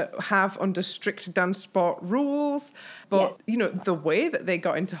have under strict dance sport rules. But, Yes. the way that they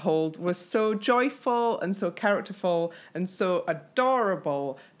got into hold was so joyful and so characterful and so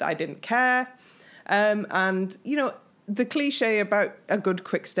adorable that I didn't care. And, the cliche about a good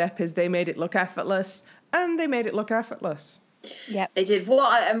quick step is they made it look effortless, and they made it look effortless. Yeah, They did.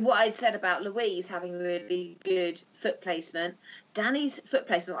 What I'd said about Louise having really good foot placement, Danny's foot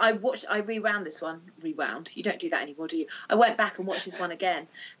placement. I rewound this one. Rewound. You don't do that anymore, do you? I went back and watched this one again,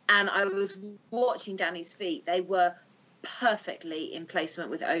 and I was watching Danny's feet. They were perfectly in placement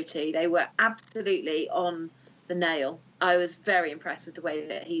with OT. They were absolutely on the nail. I was very impressed with the way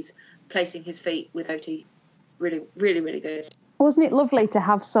that he's placing his feet with OT. Really, really, really good. Wasn't it lovely to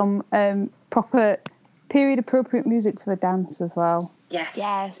have some proper period-appropriate music for the dance as well? Yes.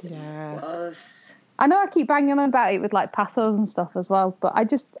 Yeah. It was. I know I keep banging on about it with like passos and stuff as well, but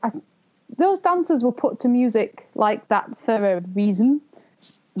those dancers were put to music like that for a reason.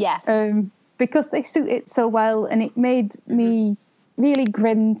 yeah. Because they suit it so well, and it made me really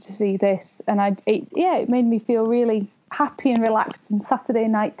grin to see this, and it made me feel really happy and relaxed and Saturday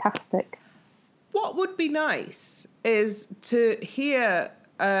night-tastic. What would be nice is to hear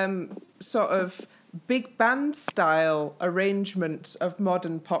sort of big band style arrangements of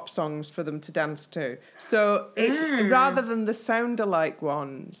modern pop songs for them to dance to. So rather than the sound-alike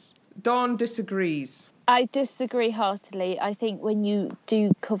ones. Dawn disagrees. I disagree heartily. I think when you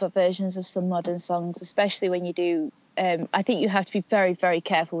do cover versions of some modern songs, especially when you do, I think you have to be very, very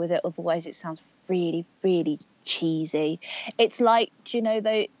careful with it. Otherwise, it sounds really, really cheesy. It's like,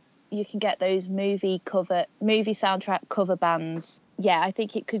 you can get those movie soundtrack cover bands. Yeah, I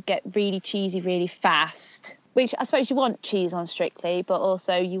think it could get really cheesy really fast, which I suppose you want cheese on Strictly, but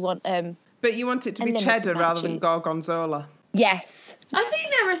also you want... But you want it to be limited cheddar amount rather of than cheese. gorgonzola. Yes. I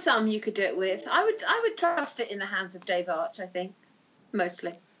think there are some you could do it with. I would trust it in the hands of Dave Arch, I think.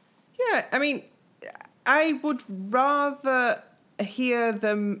 Mostly. Yeah, I mean, I would rather hear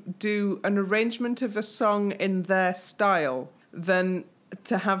them do an arrangement of a song in their style than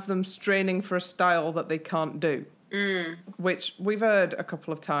to have them straining for a style that they can't do. Which we've heard a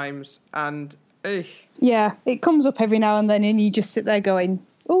couple of times, and Yeah, it comes up every now and then, and you just sit there going,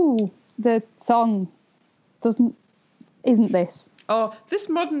 "Ooh, the song isn't this?" Oh, this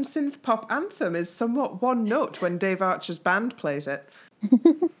modern synth pop anthem is somewhat one note when Dave Archer's band plays it.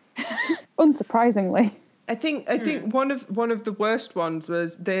 Unsurprisingly. I think one of the worst ones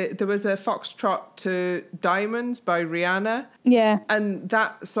was there was a foxtrot to Diamonds by Rihanna. Yeah. And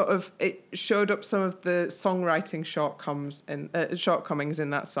that sort of, it showed up some of the songwriting shortcomings in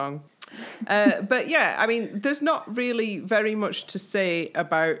that song. But yeah, I mean, there's not really very much to say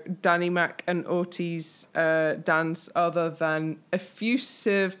about Danny Mac and Oti's dance other than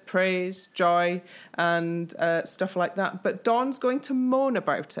effusive praise, joy, and stuff like that. But Dawn's going to moan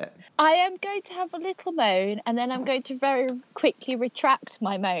about it. I am going to have a little moan, and then I'm going to very quickly retract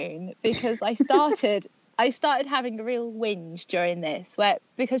my moan, because I started having a real whinge during this,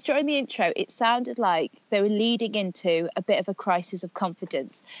 because during the intro it sounded like they were leading into a bit of a crisis of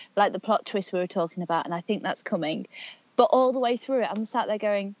confidence, like the plot twist we were talking about, and I think that's coming. But all the way through it, I'm sat there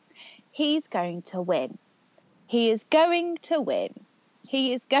going, he's going to win. He is going to win.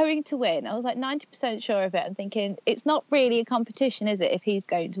 He is going to win. I was like 90% sure of it. I'm thinking, it's not really a competition, is it, if he's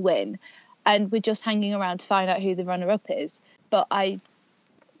going to win? And we're just hanging around to find out who the runner-up is. But I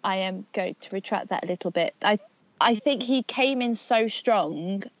am going to retract that a little bit. I think he came in so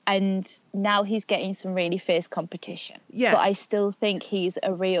strong, and now he's getting some really fierce competition. Yes. But I still think he's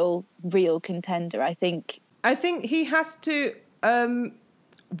a real contender. I think he has to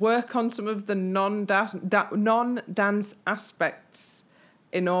work on some of the non-dance aspects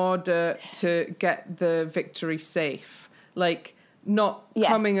in order to get the victory safe. Like, not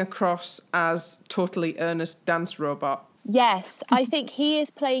coming across as totally earnest dance robot. Yes, I think he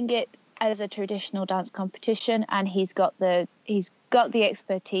is playing it as a traditional dance competition, and he's got the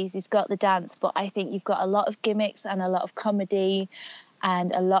expertise, he's got the dance, but I think you've got a lot of gimmicks and a lot of comedy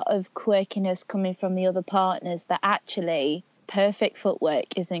and a lot of quirkiness coming from the other partners that actually perfect footwork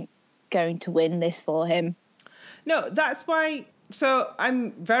isn't going to win this for him. No, that's why. So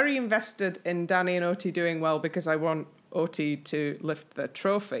I'm very invested in Danny and Oti doing well, because I want OT to lift the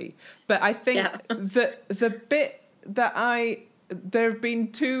trophy. But I think the bit that there have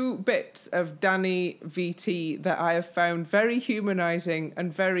been two bits of Danny VT that I have found very humanising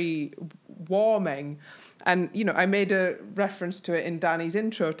and very warming. And, I made a reference to it in Danny's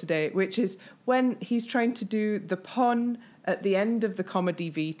intro today, which is when he's trying to do the pun at the end of the comedy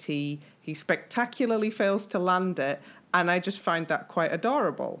VT, he spectacularly fails to land it. And I just find that quite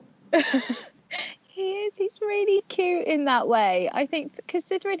adorable. He is. He's really cute in that way. I think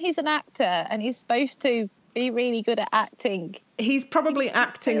considering he's an actor and he's supposed to be really good at acting. He's probably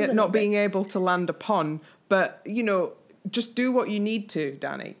acting at not being able to land a pun, but, just do what you need to,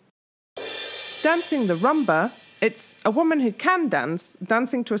 Danny. Dancing the rumba, it's a woman who can dance,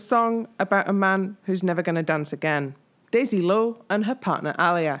 dancing to a song about a man who's never going to dance again. Daisy Lowe and her partner,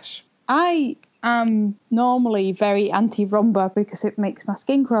 Aliash. I am normally very anti-rumba because it makes my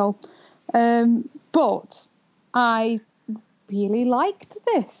skin crawl. But I really liked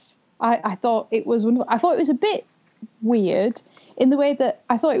this. I thought it was wonderful. I thought it was a bit weird in the way that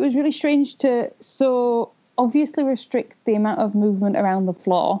I thought it was really strange to so obviously restrict the amount of movement around the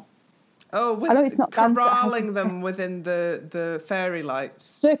floor. Oh, with I know it's not corralling them within the fairy lights.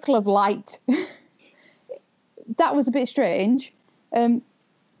 Circle of light. That was a bit strange. But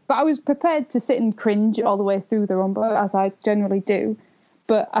I was prepared to sit and cringe all the way through the rumba, as I generally do.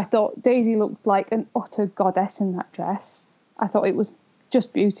 But I thought Daisy looked like an utter goddess in that dress. I thought it was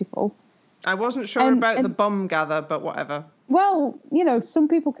just beautiful. I wasn't sure about the bum gather, but whatever. Well, some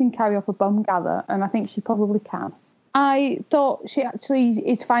people can carry up a bum gather, and I think she probably can. I thought she actually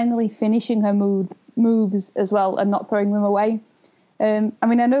is finally finishing her moves as well and not throwing them away. I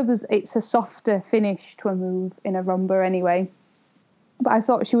know it's a softer finish to a move in a rumba anyway, but I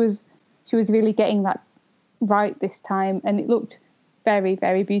thought she was really getting that right this time, and it looked very,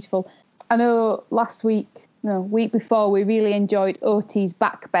 very beautiful. I know week before, we really enjoyed OT's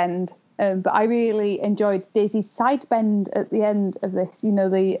back bend, but I really enjoyed Daisy's side bend at the end of this,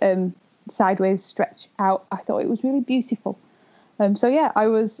 the sideways stretch out. I thought it was really beautiful. I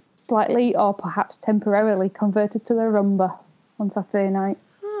was slightly or perhaps temporarily converted to the rumba on Saturday night.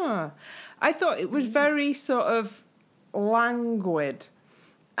 I thought it was very sort of languid,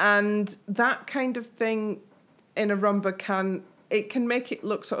 and that kind of thing in a rumba can make it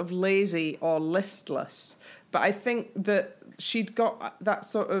look sort of lazy or listless. But I think that she'd got that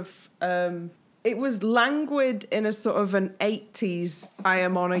sort of it was languid in a sort of an 80s I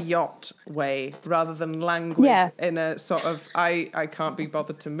am on a yacht way, rather than languid in a sort of I can't be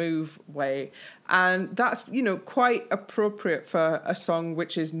bothered to move way. And that's, quite appropriate for a song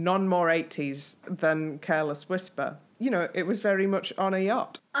which is none more 80s than Careless Whisper. It was very much on a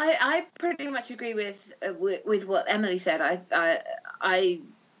yacht. I pretty much agree with what Emily said. I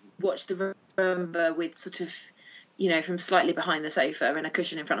watched the rumba with sort of, from slightly behind the sofa and a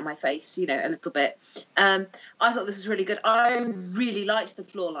cushion in front of my face, a little bit. I thought this was really good. I really liked the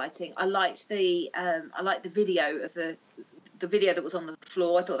floor lighting. I liked the video of the video that was on the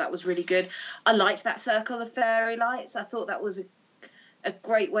floor. I thought that was really good. I liked that circle of fairy lights. I thought that was a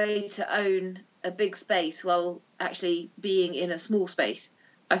great way to own a big space while actually being in a small space.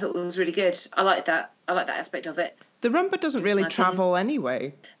 I thought it was really good. I like that aspect of it. The rumba doesn't really travel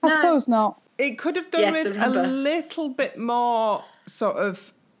anyway. I suppose not. It could have done with a little bit more sort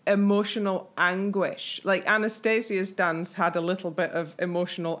of emotional anguish. Like Anastasia's dance had a little bit of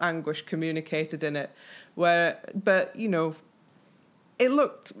emotional anguish communicated in it, but it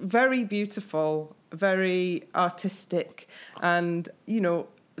looked very beautiful, very artistic, and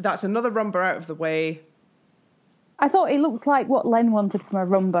that's another rumba out of the way. I thought it looked like what Len wanted from a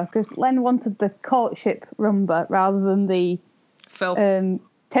rumba, because Len wanted the courtship rumba rather than the filth,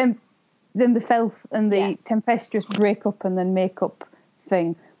 than the filth and the tempestuous breakup and then makeup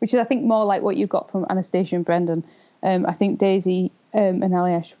thing, which is I think more like what you got from Anastasia and Brendan. I think Daisy and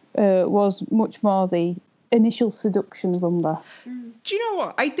Aliash was much more the initial seduction rumba. Do you know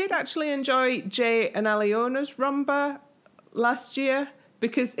what? I did actually enjoy Jay and Aliona's rumba last year,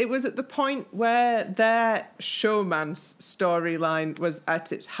 because it was at the point where their showmance storyline was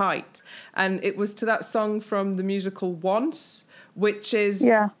at its height. And it was to that song from the musical Once, which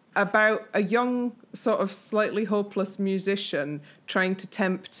is about a young, sort of slightly hopeless musician trying to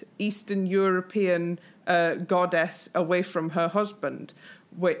tempt Eastern European goddess away from her husband,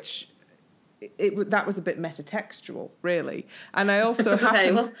 which that was a bit metatextual, really. And I also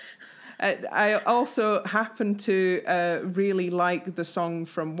I also happen to really like the song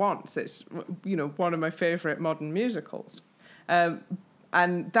from Once. It's, one of my favourite modern musicals.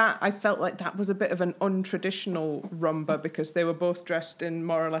 And that, I felt like that was a bit of an untraditional rumba because they were both dressed in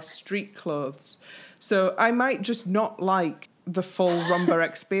more or less street clothes. So I might just not like the full rumba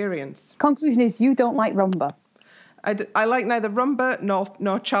experience. Conclusion is you don't like rumba. I like neither rumba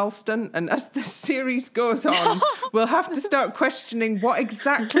nor Charleston, and as the series goes on, we'll have to start questioning what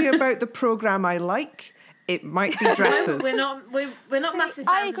exactly about the programme I like. It might be dresses. We're not massive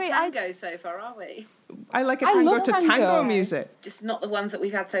fans of tango so far, are we? I like a tango to tango music. Just not the ones that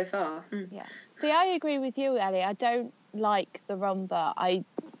we've had so far. Yeah. See, I agree with you, Ellie. I don't like the rumba. I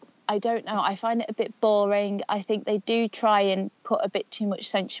don't know. I find it a bit boring. I think they do try and put a bit too much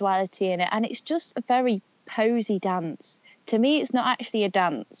sensuality in it, and it's just a very posy dance. To me, it's not actually a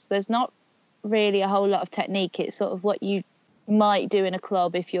dance. There's not really a whole lot of technique. It's sort of what you might do in a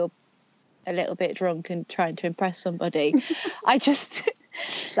club if you're a little bit drunk and trying to impress somebody. I just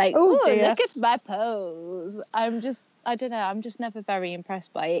like, oh, look at my pose. I don't know, I'm just never very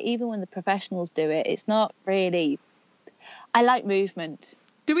impressed by it. Even when the professionals do it, it's not really. I like movement.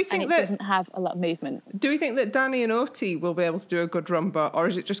 Do we think and it doesn't have a lot of movement? Do we think that Danny and Oti will be able to do a good rumba, or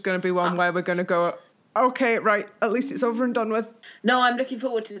is it just going to be one where we're going to go, okay, right, at least it's over and done with? No, I'm looking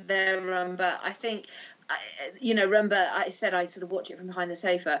forward to their rumba. I think, rumba, I said I sort of watch it from behind the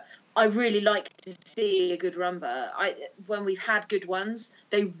sofa. I really like to see a good rumba. When we've had good ones,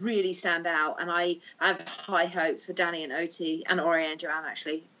 they really stand out, and I have high hopes for Danny and Oti and Ori and Joanne,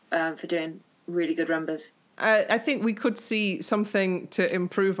 actually, for doing really good rumbas. I think we could see something to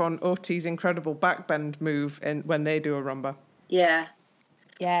improve on Oti's incredible backbend move when they do a rumba. Yeah.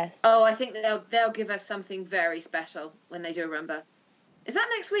 Yes. Oh, I think they'll give us something very special when they do a rumba. Is that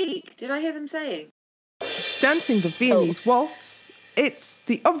next week? Did I hear them saying? Dancing the Viennese waltz. It's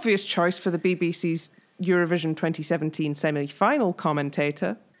the obvious choice for the BBC's Eurovision 2017 semi-final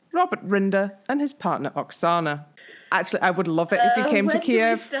commentator, Robert Rinder, and his partner Oksana. Actually, I would love it if he came to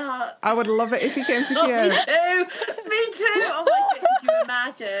Kyiv. I would love it if he came to Kyiv. Me too. Oh my God, could you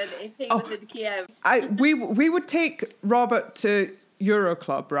imagine if he was in Kyiv? We would take Robert to Euro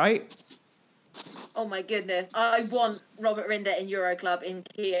Club, right? Oh my goodness. I want Robert Rinder in Euro Club in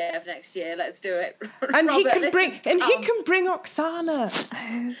Kyiv next year. Let's do it. And Robert, he can bring Oksana.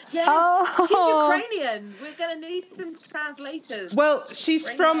 Yeah, she's Ukrainian. We're going to need some translators. Well, she's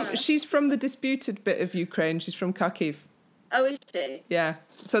from the disputed bit of Ukraine. She's from Kyiv. Oh, is she? Yeah.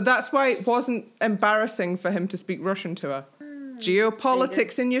 So that's why it wasn't embarrassing for him to speak Russian to her.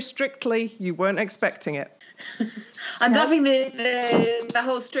 Geopolitics in you Strictly. You weren't expecting it. I'm loving the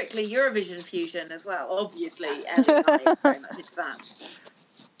whole Strictly Eurovision fusion as well, obviously. Ellie and I are very much into that.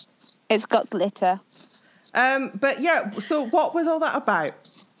 It's got glitter. But yeah, so what was all that about?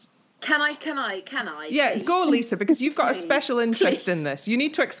 Can I? Yeah, please? go, Lisa, because you've got a special interest in this. You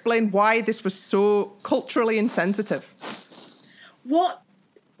need to explain why this was so culturally insensitive.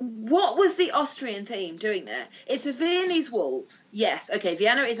 What was the Austrian theme doing there? It's a Viennese waltz. Yes, okay,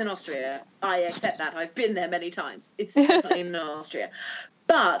 Vienna is in Austria. I accept that. I've been there many times. It's definitely in Austria.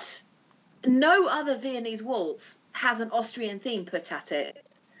 But no other Viennese waltz has an Austrian theme put at it.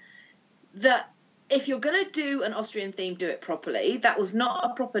 That if you're going to do an Austrian theme, do it properly. That was not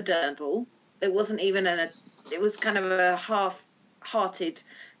a proper dirndl. It wasn't even it was kind of a half-hearted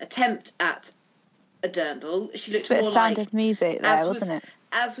attempt at a dirndl. She looked more like Sound of Music there, wasn't it?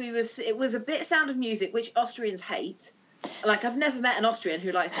 It was a bit Sound of Music, which Austrians hate. Like, I've never met an Austrian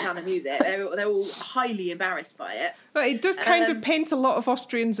who likes the Sound of Music. They're all highly embarrassed by it. But it does kind of paint a lot of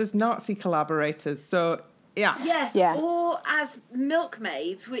Austrians as Nazi collaborators, so yeah. Yes, yeah. Or as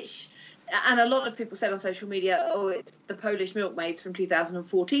milkmaids, which, and a lot of people said on social media, oh, it's the Polish milkmaids from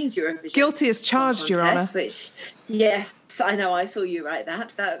 2014's Eurovision. Guilty as charged, Your Honour. Which, yes, I know, I saw you write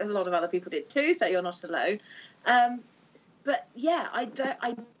that. A lot of other people did too, so you're not alone. But yeah,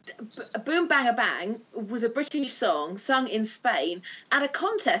 Boom Bang a Bang was a British song sung in Spain at a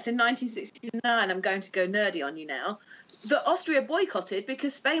contest in 1969. I'm going to go nerdy on you now. That Austria boycotted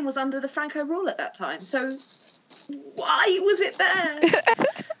because Spain was under the Franco rule at that time. So why was it there?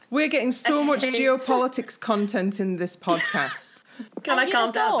 We're getting so much geopolitics content in this podcast. Can I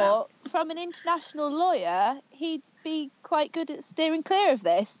calm down now? From an international lawyer, he'd be quite good at steering clear of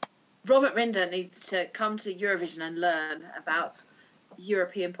this. Robert Rinder needs to come to Eurovision and learn about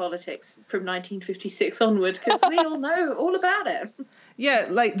European politics from 1956 onward, because we all know all about it. Yeah,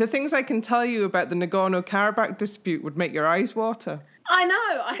 like the things I can tell you about the Nagorno-Karabakh dispute would make your eyes water. I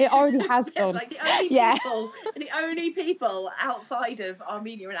know. It already has done. Like the only people outside of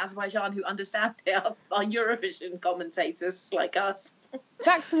Armenia and Azerbaijan who understand it are Eurovision commentators like us.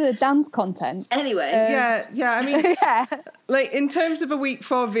 Back to the dance content. Anyway. Yeah. I mean, like in terms of a week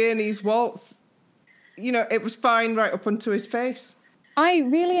 4 Viennese waltz, it was fine right up onto his face. I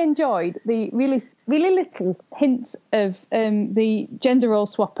really enjoyed the really, really little hints of the gender role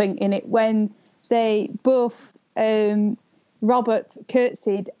swapping in it when they both, Robert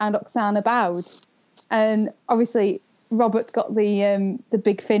curtsied and Oksana bowed. And obviously Robert got the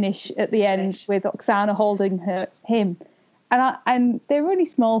big finish at the end with Oksana holding him. And they're really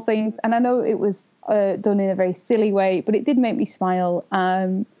small things. And I know it was done in a very silly way, but it did make me smile.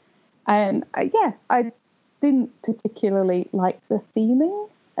 And I didn't particularly like the theming,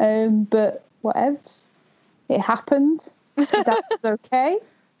 but whatevs. It happened. That's okay.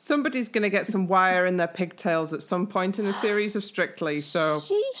 Somebody's going to get some wire in their pigtails at some point in a series of Strictly, so...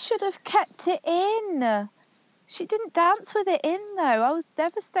 She should have kept it in. She didn't dance with it in, though. I was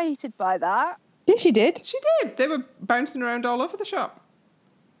devastated by that. Yeah, she did. She did. They were bouncing around all over the shop.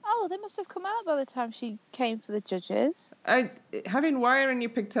 Oh, they must have come out by the time she came for the judges. Having wire in your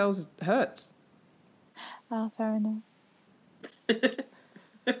pigtails hurts. Oh, fair enough.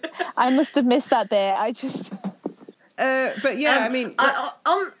 I must have missed that bit. I just... but yeah, I mean...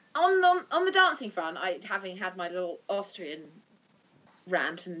 on the dancing front, having had my little Austrian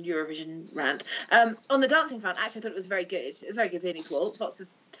rant and Eurovision rant, on the dancing front, actually I thought it was very good. It was very good Viennese waltz, lots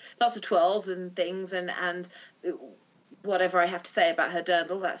of twirls and things, and whatever I have to say about her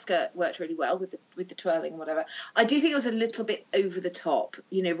dirndl, that skirt worked really well with the twirling and whatever. I do think it was a little bit over the top.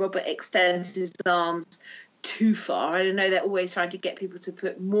 You know, Robert extends his arms too far. I don't know, they're always trying to get people to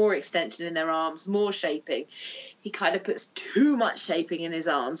put more extension in their arms, more shaping. He kind of puts too much shaping in his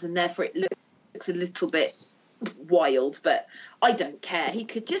arms, and therefore it looks a little bit wild, but I don't care. He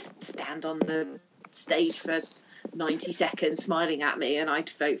could just stand on the stage for 90 seconds smiling at me and I'd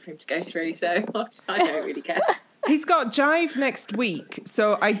vote for him to go through, so I don't really care. He's got Jive next week,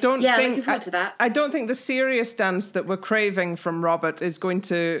 so I don't think... looking forward to that. I don't think the serious dance that we're craving from Robert is going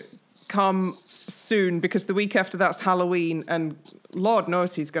to come soon, because the week after that's Halloween, and Lord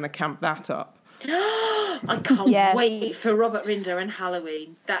knows he's going to camp that up. I can't wait for Robert Rinder and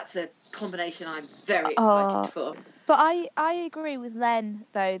Halloween. That's a combination I'm very excited for. But I agree with Len,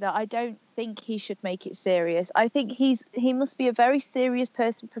 though, that I don't think he should make it serious. I think he must be a very serious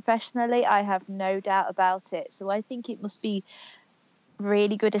person professionally. I have no doubt about it. So I think it must be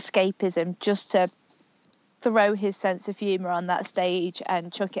really good escapism just to throw his sense of humour on that stage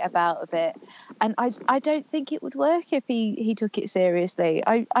and chuck it about a bit. And I don't think it would work if he took it seriously.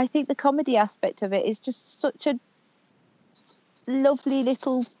 I think the comedy aspect of it is just such a lovely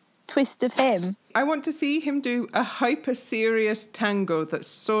little twist of him. I want to see him do a hyper-serious tango that's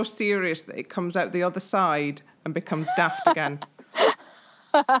so serious that it comes out the other side and becomes daft again.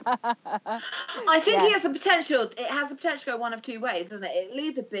 I think he has the potential. It has the potential to go one of two ways, doesn't it? It'll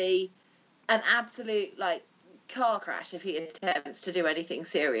either be an absolute, car crash if he attempts to do anything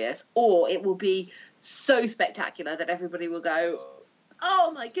serious, or it will be so spectacular that everybody will go,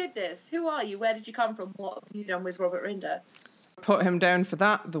 oh my goodness, who are you? Where did you come from? What have you done with Robert Rinder? Put him down for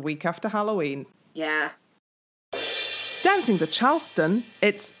that the week after Halloween. Yeah. Dancing the Charleston,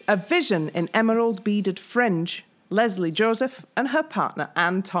 it's a vision in emerald beaded fringe. Leslie Joseph and her partner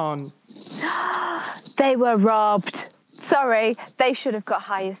Anton. They were robbed. Sorry, they should have got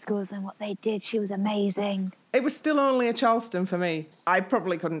higher scores than what they did. She was amazing. It was still only a Charleston for me. I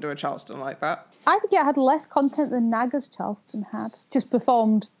probably couldn't do a Charleston like that. I think it had less content than Naga's Charleston had, just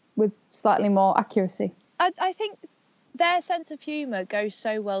performed with slightly more accuracy. I think their sense of humour goes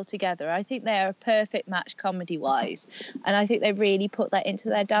so well together. I think they are a perfect match comedy-wise, and I think they really put that into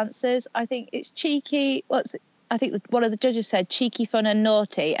their dances. I think it's cheeky. I think one of the judges said cheeky, fun and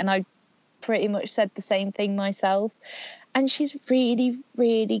naughty, and I pretty much said the same thing myself. And she's really,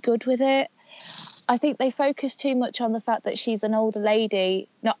 really good with it. I think they focus too much on the fact that she's an older lady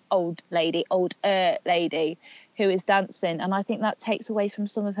who is dancing. And I think that takes away from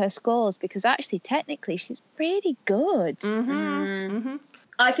some of her scores, because actually, technically, she's really good. Mm-hmm. Mm-hmm.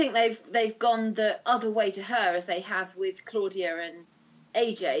 I think they've gone the other way to her, as they have with Claudia and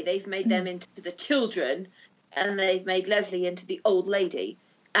AJ. They've made them into the children, and they've made Leslie into the old lady.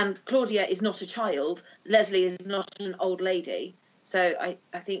 And Claudia is not a child. Leslie is not an old lady. So I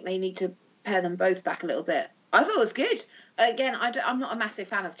think they need to pair them both back a little bit. I thought it was good. Again, I'm not a massive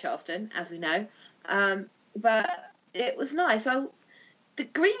fan of Charleston, as we know. But it was nice. The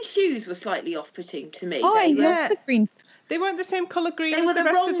green shoes were slightly off-putting to me. Oh, I love the green. They weren't the same colour green they as were the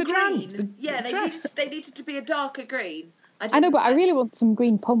rest wrong of the green. dress. They needed to be a darker green. I know, but I really want some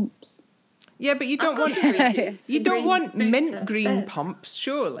green pumps. Yeah, but you don't want mint green pumps,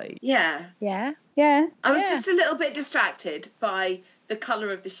 surely. Yeah. Yeah. Yeah. I was just a little bit distracted by the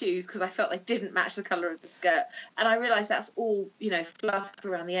colour of the shoes, because I felt they didn't match the colour of the skirt. And I realised that's all, fluff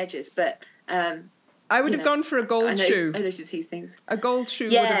around the edges. But I would have gone for a gold shoe. I notice these things. A gold shoe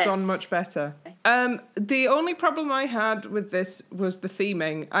would have gone much better. The only problem I had with this was the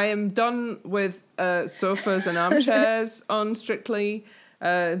theming. I am done with sofas and armchairs on Strictly.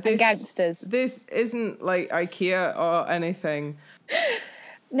 And gangsters. This isn't like IKEA or anything.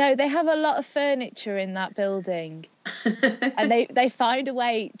 No, they have a lot of furniture in that building. And they find a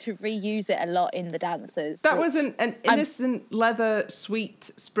way to reuse it a lot in the dances. That was an innocent leather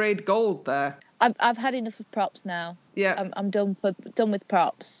suite sprayed gold there. I've had enough of props now. Yeah. I'm done with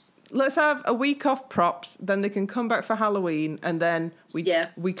props. Let's have a week off props, then they can come back for Halloween, and then we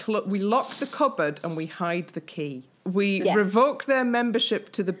lock the cupboard and we hide the key. We revoke their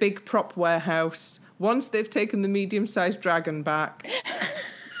membership to the big prop warehouse once they've taken the medium-sized dragon back.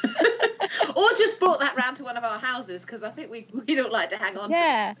 Or just brought that round to one of our houses, because I think we don't like to hang on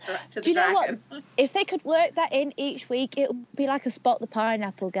to the Do you know dragon. what? If they could work that in each week, it would be like a Spot the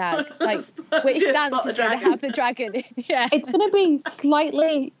Pineapple gag. Like, which dance is going to have the dragon in? Yeah. It's going to be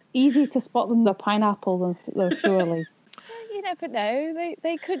slightly easier to spot than the pineapple, though, surely. You never know.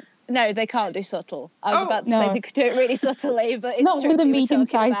 They could... No, they can't do subtle. I was about to say they could do it really subtly, but it's not with a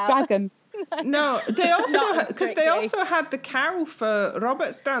medium-sized dragon. No, they also had the cow for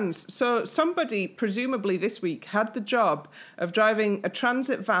Robert's dance. So somebody, presumably this week, had the job of driving a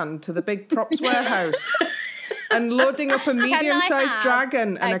transit van to the big props warehouse and loading up a medium-sized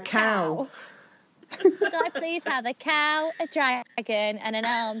dragon and a cow. Could I please have a cow, a dragon, and an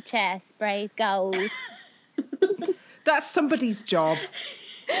armchair sprayed gold? That's somebody's job.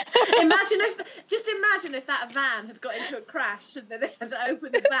 Imagine if that van had got into a crash and then they had to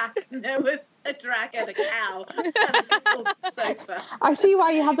open the back and there was a dragon, a cow, and a gold sofa. I see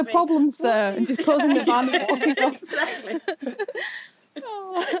why you have the problem, sir, and just closing the van and walking off. Exactly.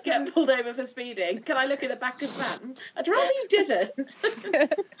 Get pulled over for speeding. Can I look in the back of the van? I'd rather you didn't.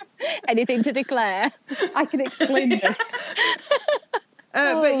 Anything to declare? I can explain this.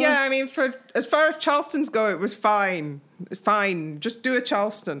 But yeah, I mean, for as far as Charleston's go, it was fine. It's fine. Just do a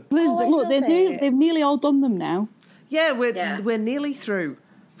Charleston. Look, they've nearly all done them now. Yeah, we're nearly through.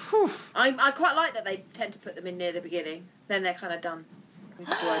 Whew. I quite like that they tend to put them in near the beginning. Then they're kind of done. We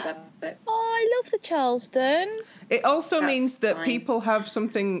have to worry about it. Oh, I love the Charleston. It also means that people have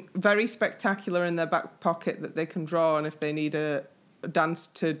something very spectacular in their back pocket that they can draw on if they need a dance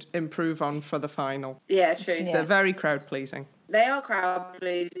to improve on for the final. Yeah, true. Yeah. They're very crowd pleasing. They are crowd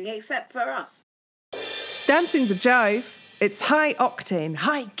pleasing, except for us. Dancing the Jive, it's high octane,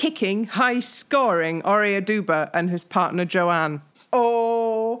 high kicking, high scoring Ori Aduba and his partner Joanne.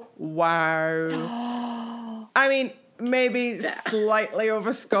 Oh, wow. I mean, maybe slightly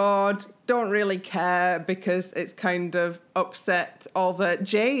overscored. Don't really care because it's kind of upset all the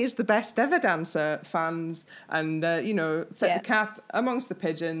Jay is the best ever dancer fans and, set the cat amongst the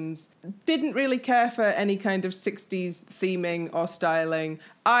pigeons. Didn't really care for any kind of 60s theming or styling.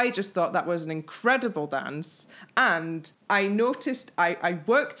 I just thought that was an incredible dance. And I noticed, I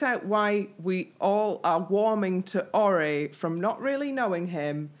worked out why we all are warming to Ori from not really knowing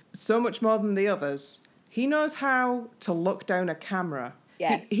him so much more than the others. He knows how to look down a camera.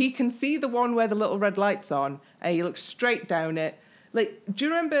 Yes. He can see the one where the little red light's on, and he looks straight down it. Like, do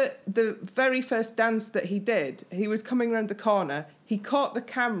you remember the very first dance that he did? He was coming around the corner, he caught the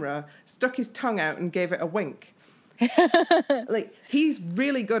camera, stuck his tongue out and gave it a wink. Like, he's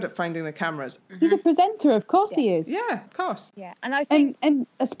really good at finding the cameras. He's a presenter, of course he is. Yeah, of course. Yeah, and I think... And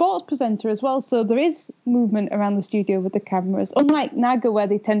a sports presenter as well, so there is movement around the studio with the cameras. Unlike Naga, where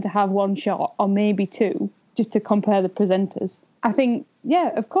they tend to have one shot, or maybe two, just to compare the presenters. I think,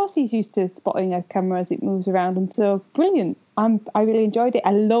 of course he's used to spotting a camera as it moves around, and so brilliant. I really enjoyed it.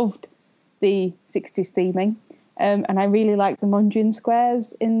 I loved the 60s theming, and I really liked the Mondrian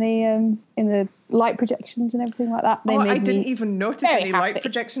squares in the light projections and everything like that. I didn't even notice any light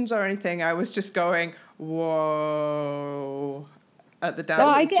projections or anything. I was just going, whoa, at the dance. So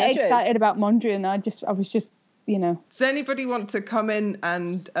I get excited about Mondrian. I was just, Does anybody want to come in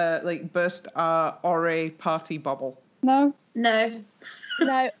and burst our Ore party bubble? No. No,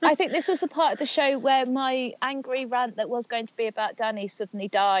 I think this was the part of the show where my angry rant that was going to be about Danny suddenly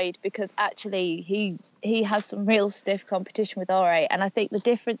died because actually he has some real stiff competition with Ore. And I think the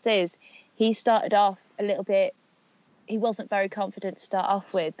difference is he started off a little bit, he wasn't very confident to start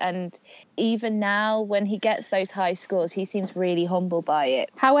off with. And even now when he gets those high scores, he seems really humble by it.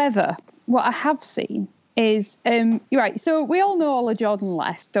 However, what I have seen is, you're right, so we all know Ola Jordan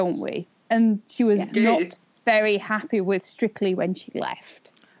left, don't we? And she was not very happy with Strictly when she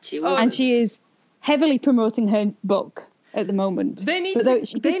left. She was. And she is heavily promoting her book. at the moment. They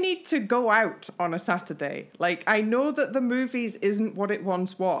need to go out on a Saturday. Like, I know that the movies isn't what it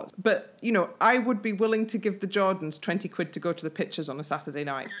once was, but, you know, I would be willing to give the Jordans 20 quid to go to the pictures on a Saturday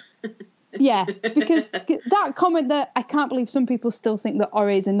night. Yeah, because that comment that I can't believe some people still think that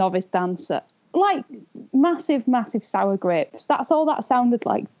Ori is a novice dancer. Like, massive, massive sour grapes. That's all that sounded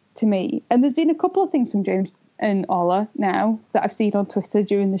like to me. And there's been a couple of things from James and Ola now that I've seen on Twitter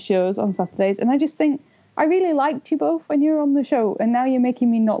during the shows on Saturdays. And I just think, I really liked you both when you were on the show. And now you're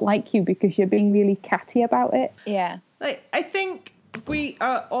making me not like you because you're being really catty about it. Yeah. Like, I think we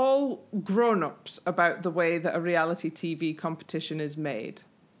are all grown-ups about the way that a reality TV competition is made.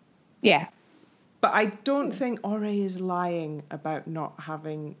 Yeah. But I don't think Ori is lying about not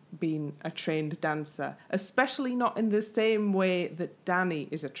having been a trained dancer, especially not in the same way that Danny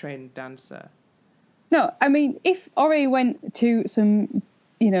is a trained dancer. No, I mean, if Ori went to some,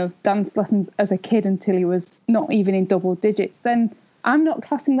 you know, dance lessons as a kid until he was not even in double digits, then I'm not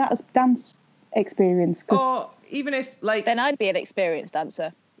classing that as dance experience. Or even if, like... Then I'd be an experienced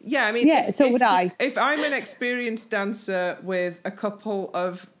dancer. Yeah, I mean... Yeah, would I. If I'm an experienced dancer with a couple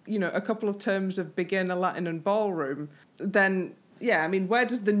of terms of beginner Latin and ballroom, then, yeah, I mean, where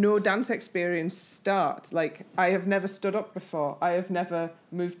does the no dance experience start? Like, I have never stood up before. I have never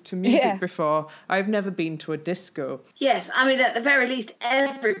moved to music before. I've never been to a disco. Yes, I mean, at the very least,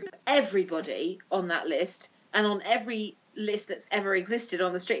 everybody on that list, and on every list that's ever existed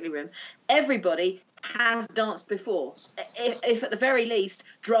on the Strictly Room, everybody has danced before, if at the very least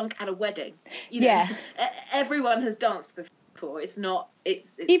drunk at a wedding. You know, everyone has danced before. It's not.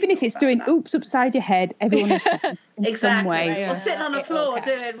 It's even not if it's doing that. Oops upside your head, everyone has danced in exactly. some way. Yeah. Or sitting on the floor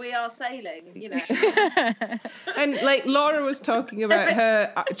doing We Are Sailing. You know. And like Laura was talking about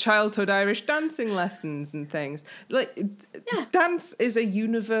her childhood Irish dancing lessons and things. Like, dance is a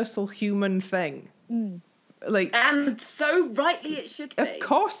universal human thing. Like, and so rightly it should be. Of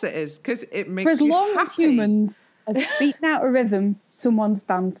course it is, because it makes For as you long happy. as humans have beaten out a rhythm, someone's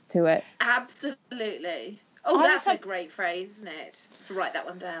danced to it. Absolutely. Oh, that's a great phrase, isn't it? To write that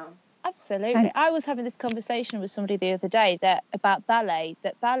one down. Absolutely. Thanks. I was having this conversation with somebody the other day about ballet.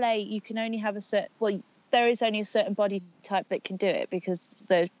 That ballet, you can only have a certain... Well, there is only a certain body type that can do it because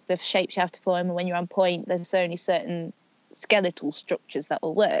the shapes you have to form, and when you're on point, there's only certain skeletal structures that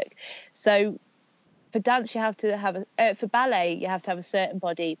will work. So... For dance, you have to have for ballet, you have to have a certain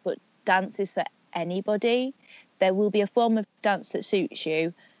body, but dance is for anybody. There will be a form of dance that suits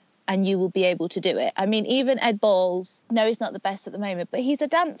you, and you will be able to do it. I mean, even Ed Balls, no, he's not the best at the moment, but he's a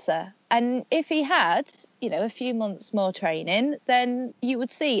dancer. And if he had, you know, a few months more training, then you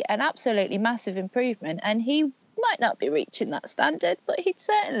would see an absolutely massive improvement. And he might not be reaching that standard, but he'd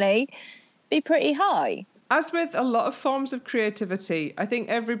certainly be pretty high. As with a lot of forms of creativity, I think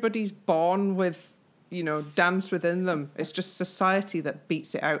everybody's born with, you know, dance within them. It's just society that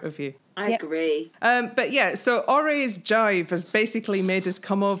beats it out of you. I agree. But yeah, so Ori's jive has basically made us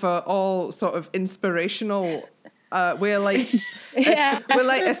come over all sort of inspirational. We're like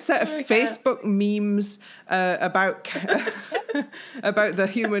a set of Facebook memes about about the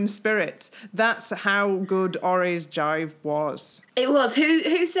human spirit. That's how good Ori's jive was. It was.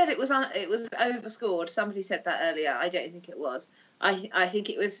 Who said it was overscored? Somebody said that earlier. I don't think it was. I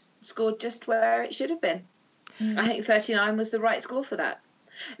think it was scored just where it should have been. I think 39 was the right score for that.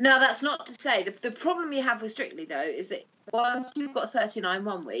 Now, that's not to say... The problem you have with Strictly, though, is that once you've got 39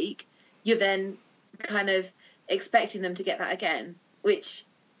 one week, you're then kind of expecting them to get that again, which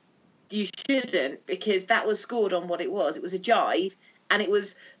you shouldn't, because that was scored on what it was. It was a jive, and it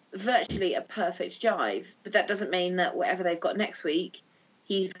was virtually a perfect jive. But that doesn't mean that whatever they've got next week,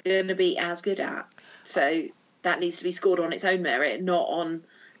 he's going to be as good at. So... that needs to be scored on its own merit, not on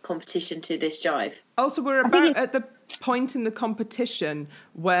competition to this jive. Also, we're about at the point in the competition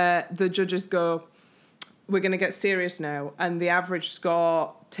where the judges go, we're going to get serious now, and the average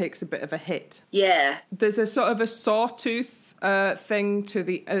score takes a bit of a hit. Yeah. There's a sort of a sawtooth thing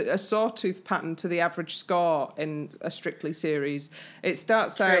to a sawtooth pattern to the average score in a Strictly series. It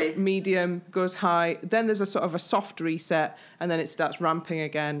starts out medium, goes high, then there's a sort of a soft reset, and then it starts ramping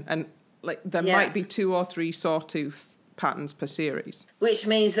again, and like there might be 2 or 3 sawtooth patterns per series. Which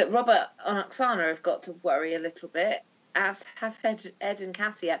means that Robert and Oksana have got to worry a little bit, as have Ed and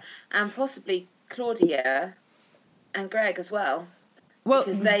Katia, and possibly Claudia and Greg as well. Well,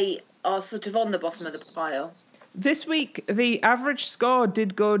 because they are sort of on the bottom of the pile. This week, the average score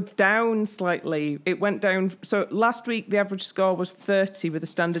did go down slightly. It went down. So last week, the average score was 30 with a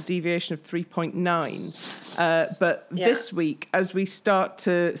standard deviation of 3.9. But this week, as we start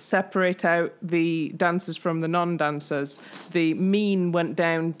to separate out the dancers from the non-dancers, the mean went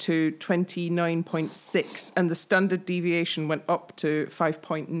down to 29.6 and the standard deviation went up to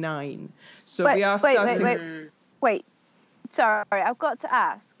 5.9. So we are starting... Wait. Sorry, I've got to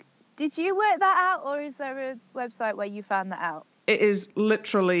ask. Did you work that out, or is there a website where you found that out? It is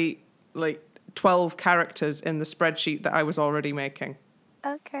literally like 12 characters in the spreadsheet that I was already making.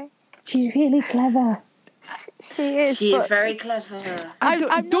 Okay. She's really clever. She is. She is very clever.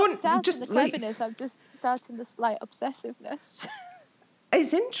 I'm not doubting the cleverness. I'm just doubting the slight obsessiveness.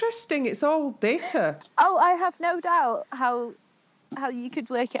 It's interesting. It's all data. Oh, I have no doubt how you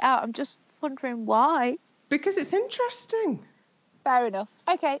could work it out. I'm just wondering why. Because it's interesting. Fair enough.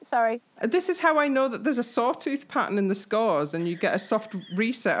 Okay, sorry. This is how I know that there's a sawtooth pattern in the scores and you get a soft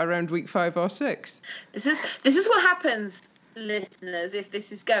reset around week 5 or 6. This is what happens, listeners, if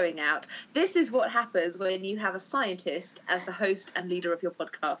this is going out. This is what happens when you have a scientist as the host and leader of your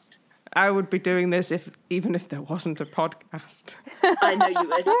podcast. I would be doing this even if there wasn't a podcast. I know you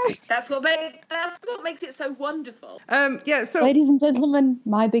would. That's what makes it so wonderful. So ladies and gentlemen,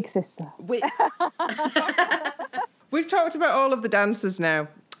 my big sister. We've talked about all of the dancers now.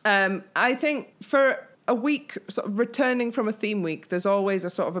 I think for a week, sort of returning from a theme week, there's always a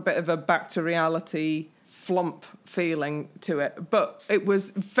sort of a bit of a back to reality flump feeling to it. But it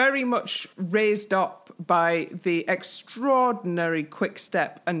was very much raised up by the extraordinary quick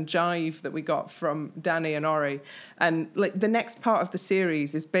step and jive that we got from Danny and Ori. And like the next part of the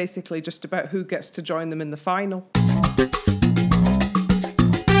series is basically just about who gets to join them in the final.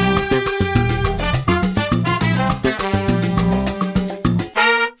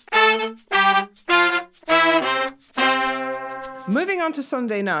 Moving on to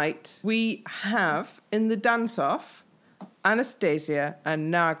Sunday night, we have in the dance-off Anastasia and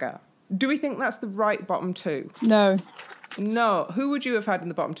Naga. Do we think that's the right bottom two? No. Who would you have had in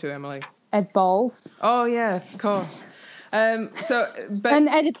the bottom two, Emily? Ed Balls. Oh yeah, of course. And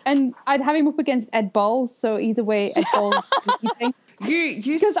I'd have him up against Ed Balls. So either way, Ed Balls.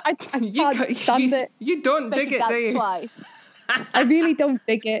 Because I can't stand it. You don't dig it, do you? Twice. I really don't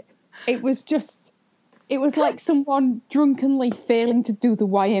dig it. It was like someone drunkenly failing to do the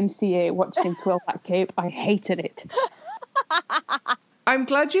YMCA watching him twirl that cape. I hated it. I'm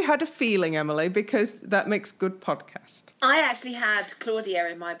glad you had a feeling, Emily, because that makes good podcast. I actually had Claudia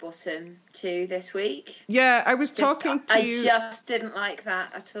in my bottom two this week. Yeah, I was talking to you. I just didn't like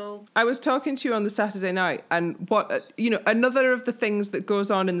that at all. I was talking to you on the Saturday night, and another of the things that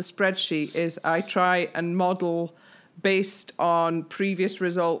goes on in the spreadsheet is I try and model based on previous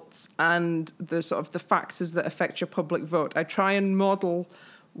results and the sort of the factors that affect your public vote. I try and model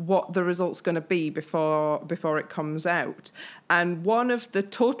what the result's going to be before it comes out. And one of the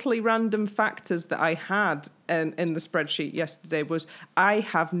totally random factors that I had in the spreadsheet yesterday was I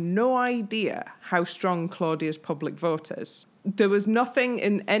have no idea how strong Claudia's public vote is. There was nothing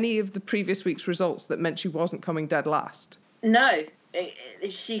in any of the previous week's results that meant she wasn't coming dead last. No,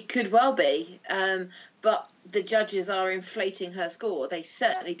 she could well be. But the judges are inflating her score. They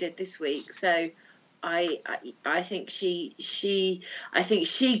certainly did this week. So I think she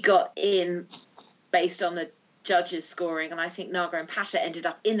got in based on the judges' scoring, and I think Naga and Pasha ended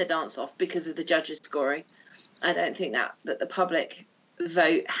up in the dance-off because of the judges' scoring. I don't think that the public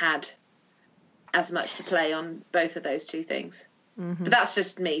vote had as much to play on both of those two things. Mm-hmm. But that's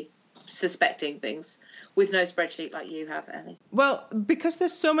just me suspecting things with no spreadsheet like you have, Ellie. Well, because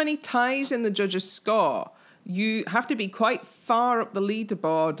there's so many ties in the judges' score, you have to be quite far up the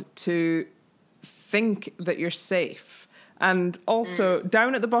leaderboard to think that you're safe. And also,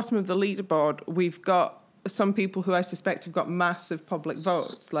 down at the bottom of the leaderboard, we've got some people who I suspect have got massive public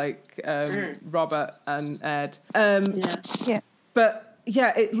votes, like Robert and Ed. But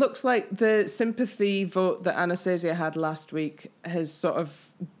yeah, it looks like the sympathy vote that Anastasia had last week has sort of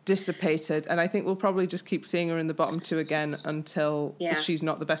dissipated, and I think we'll probably just keep seeing her in the bottom two again until she's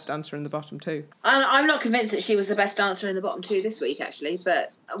not the best dancer in the bottom two. I'm not convinced that she was the best dancer in the bottom two this week, actually,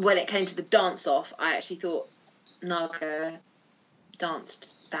 but when it came to the dance-off, I actually thought Naga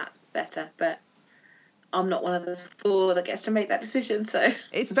danced that better, but I'm not one of the four that gets to make that decision, so...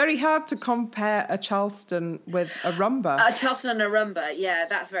 It's very hard to compare a Charleston with a rumba. A Charleston and a rumba, yeah,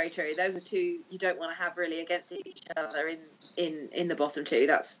 that's very true. Those are two you don't want to have really against each other in the bottom two.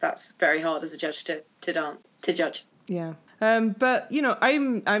 That's very hard as a judge to judge. Yeah. But, you know,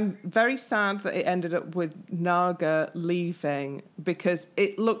 I'm very sad that it ended up with Naga leaving, because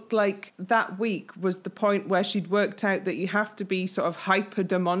it looked like that week was the point where she'd worked out that you have to be sort of hyper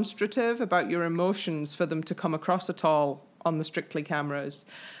demonstrative about your emotions for them to come across at all on the Strictly cameras.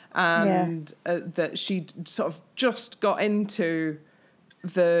 And that she'd sort of just got into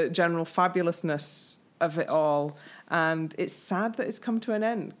the general fabulousness of it all. And it's sad that it's come to an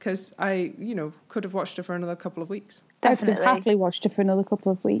end, because I, you know, could have watched her for another couple of weeks. I could have happily watched her for another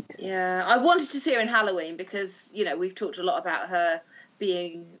couple of weeks. Yeah, I wanted to see her in Halloween because, you know, we've talked a lot about her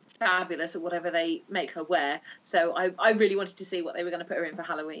being fabulous at whatever they make her wear. So I really wanted to see what they were going to put her in for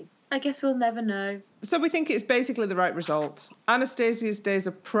Halloween. I guess we'll never know. So we think it's basically the right result. Anastasia's days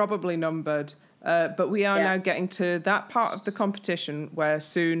are probably numbered, but we are now getting to that part of the competition where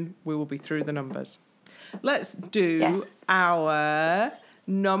soon we will be through the numbers. Let's do our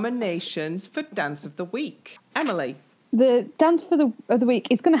nominations for Dance of the Week. Emily. The dance of the week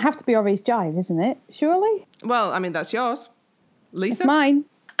is going to have to be Ori's Jive, isn't it? Surely? Well, I mean, that's yours. Lisa? It's mine.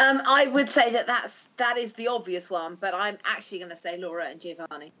 I would say that is the obvious one, but I'm actually going to say Laura and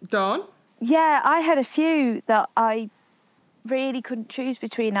Giovanni. Dawn? Yeah, I had a few that I really couldn't choose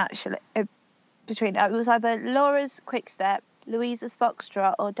between, actually. It was either Laura's Quick Step, Louisa's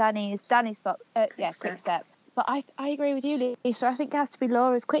Foxtrot, or Danny's Quick Step. But I agree with you, Lisa. I think it has to be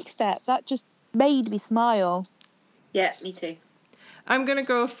Laura's Quick Step. That just made me smile. Yeah, me too. I'm going to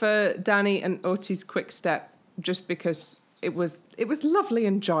go for Danny and Oti's Quick Step, just because it was lovely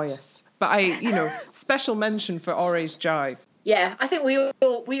and joyous. But special mention for Ori's Jive. Yeah, I think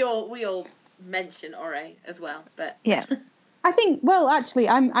we all mention Ore as well. But yeah, I think. Well, actually,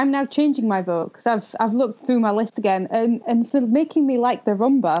 I'm now changing my vote because I've looked through my list again, and for making me like the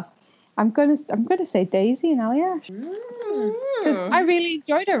rumba, I'm gonna say Daisy and Aliash because I really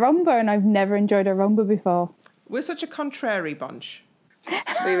enjoyed a rumba, and I've never enjoyed a rumba before. We're such a contrary bunch.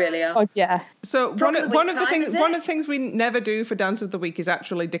 We really are. Oh yeah. So one of the things we never do for Dance of the Week is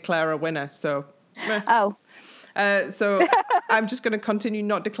actually declare a winner. So. So I'm just going to continue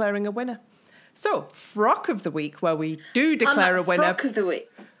not declaring a winner. So Frock of the Week, where we do declare a winner. Frock of the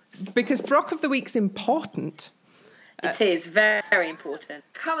Week. Because Frock of the Week's important. It is very, very important.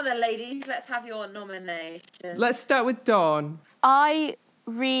 Come on then, ladies. Let's have your nomination. Let's start with Dawn. I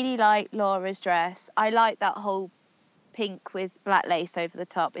really like Laura's dress. I like that whole pink with black lace over the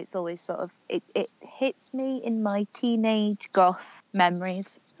top. It's always sort of, it hits me in my teenage goth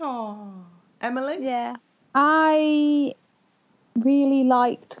memories. Oh, Emily? Yeah. I really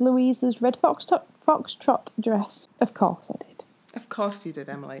liked Louisa's red foxtrot dress. Of course I did. Of course you did,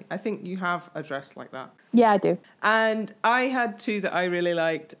 Emily. I think you have a dress like that. Yeah, I do. And I had two that I really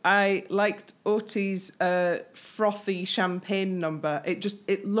liked. I liked Oti's frothy champagne number.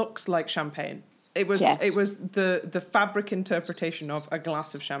 It looks like champagne. It was the fabric interpretation of a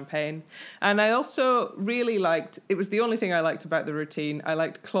glass of champagne. And I also really liked, it was the only thing I liked about the routine, I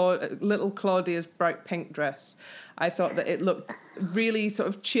liked little Claudia's bright pink dress. I thought that it looked really sort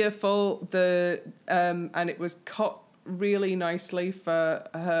of cheerful, and it was cut really nicely for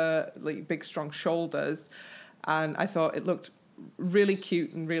her like big strong shoulders. And I thought it looked really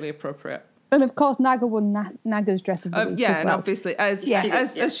cute and really appropriate. And of course, Naga won Naga's dress of the week. Yeah, as well. And obviously,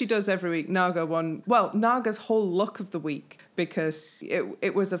 as she does every week, Naga won. Well, Naga's whole look of the week, because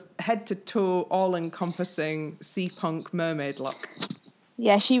it was a head to toe, all encompassing sea punk mermaid look.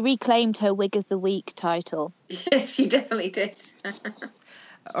 Yeah, she reclaimed her wig of the week title. Yeah, she definitely did.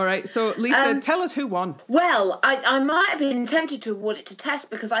 All right, so Lisa, tell us who won. Well, I might have been tempted to award it to Tess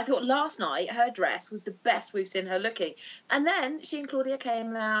because I thought last night her dress was the best we've seen her looking, and then she and Claudia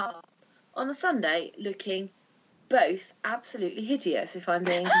came out on the Sunday looking both absolutely hideous, if I'm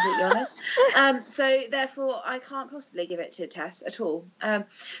being completely honest. So therefore I can't possibly give it to Tess at all.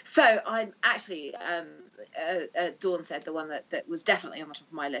 So I'm actually, Dawn said the one that was definitely on the top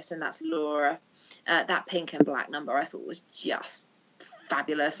of my list, and that's Laura. That pink and black number I thought was just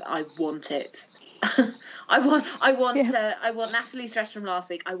fabulous. I want it. I want Natalie's dress from last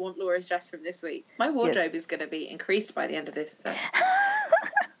week. I want Laura's dress from this week. My wardrobe is going to be increased by the end of this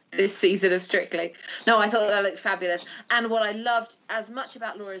this season of Strictly. No, I thought that looked fabulous. And what I loved as much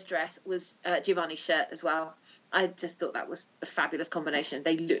about Laura's dress was Giovanni's shirt as well. I just thought that was a fabulous combination.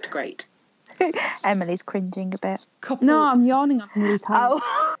 They looked great. Emily's cringing a bit. No, I'm yawning. I'm really tired.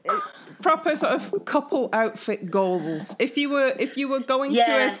 Proper sort of couple outfit goals. If you were going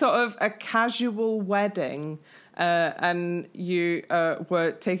to a sort of a casual wedding, and you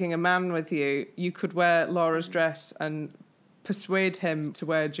were taking a man with you, you could wear Laura's dress and persuade him to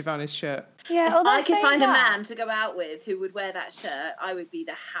wear Giovanni's shirt. Yeah, if I could find a man to go out with who would wear that shirt, I would be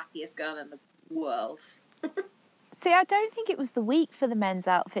the happiest girl in the world. See, I don't think it was the week for the men's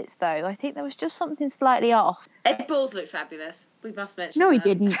outfits, though. I think there was just something slightly off. Ed Balls looked fabulous. We must mention No, he that.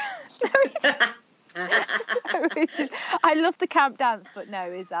 didn't. I love the camp dance, but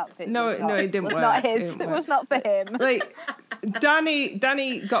no, his outfit. No, it didn't was work. not It his. didn't It work. was not for him. Like,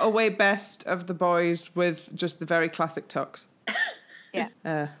 Danny got away best of the boys with just the very classic tux.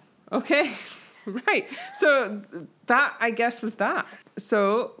 Yeah. Okay. Right. So that, I guess, was that.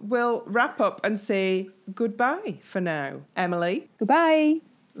 So we'll wrap up and say goodbye for now. Emily. Goodbye.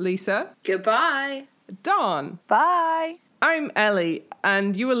 Lisa. Goodbye. Dawn. Bye. I'm Ellie,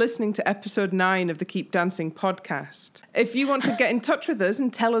 and you are listening to episode 9 of the Keep Dancing podcast. If you want to get in touch with us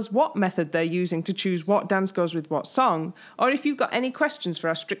and tell us what method they're using to choose what dance goes with what song, or if you've got any questions for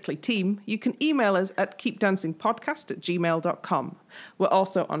our Strictly team, you can email us at keepdancingpodcast@gmail.com. We're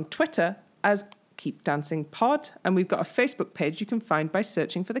also on Twitter as Keep Dancing Pod, and we've got a Facebook page you can find by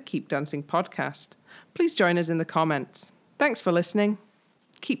searching for the Keep Dancing podcast. Please join us in the comments. Thanks for listening.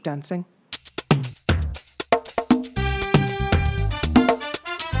 Keep dancing.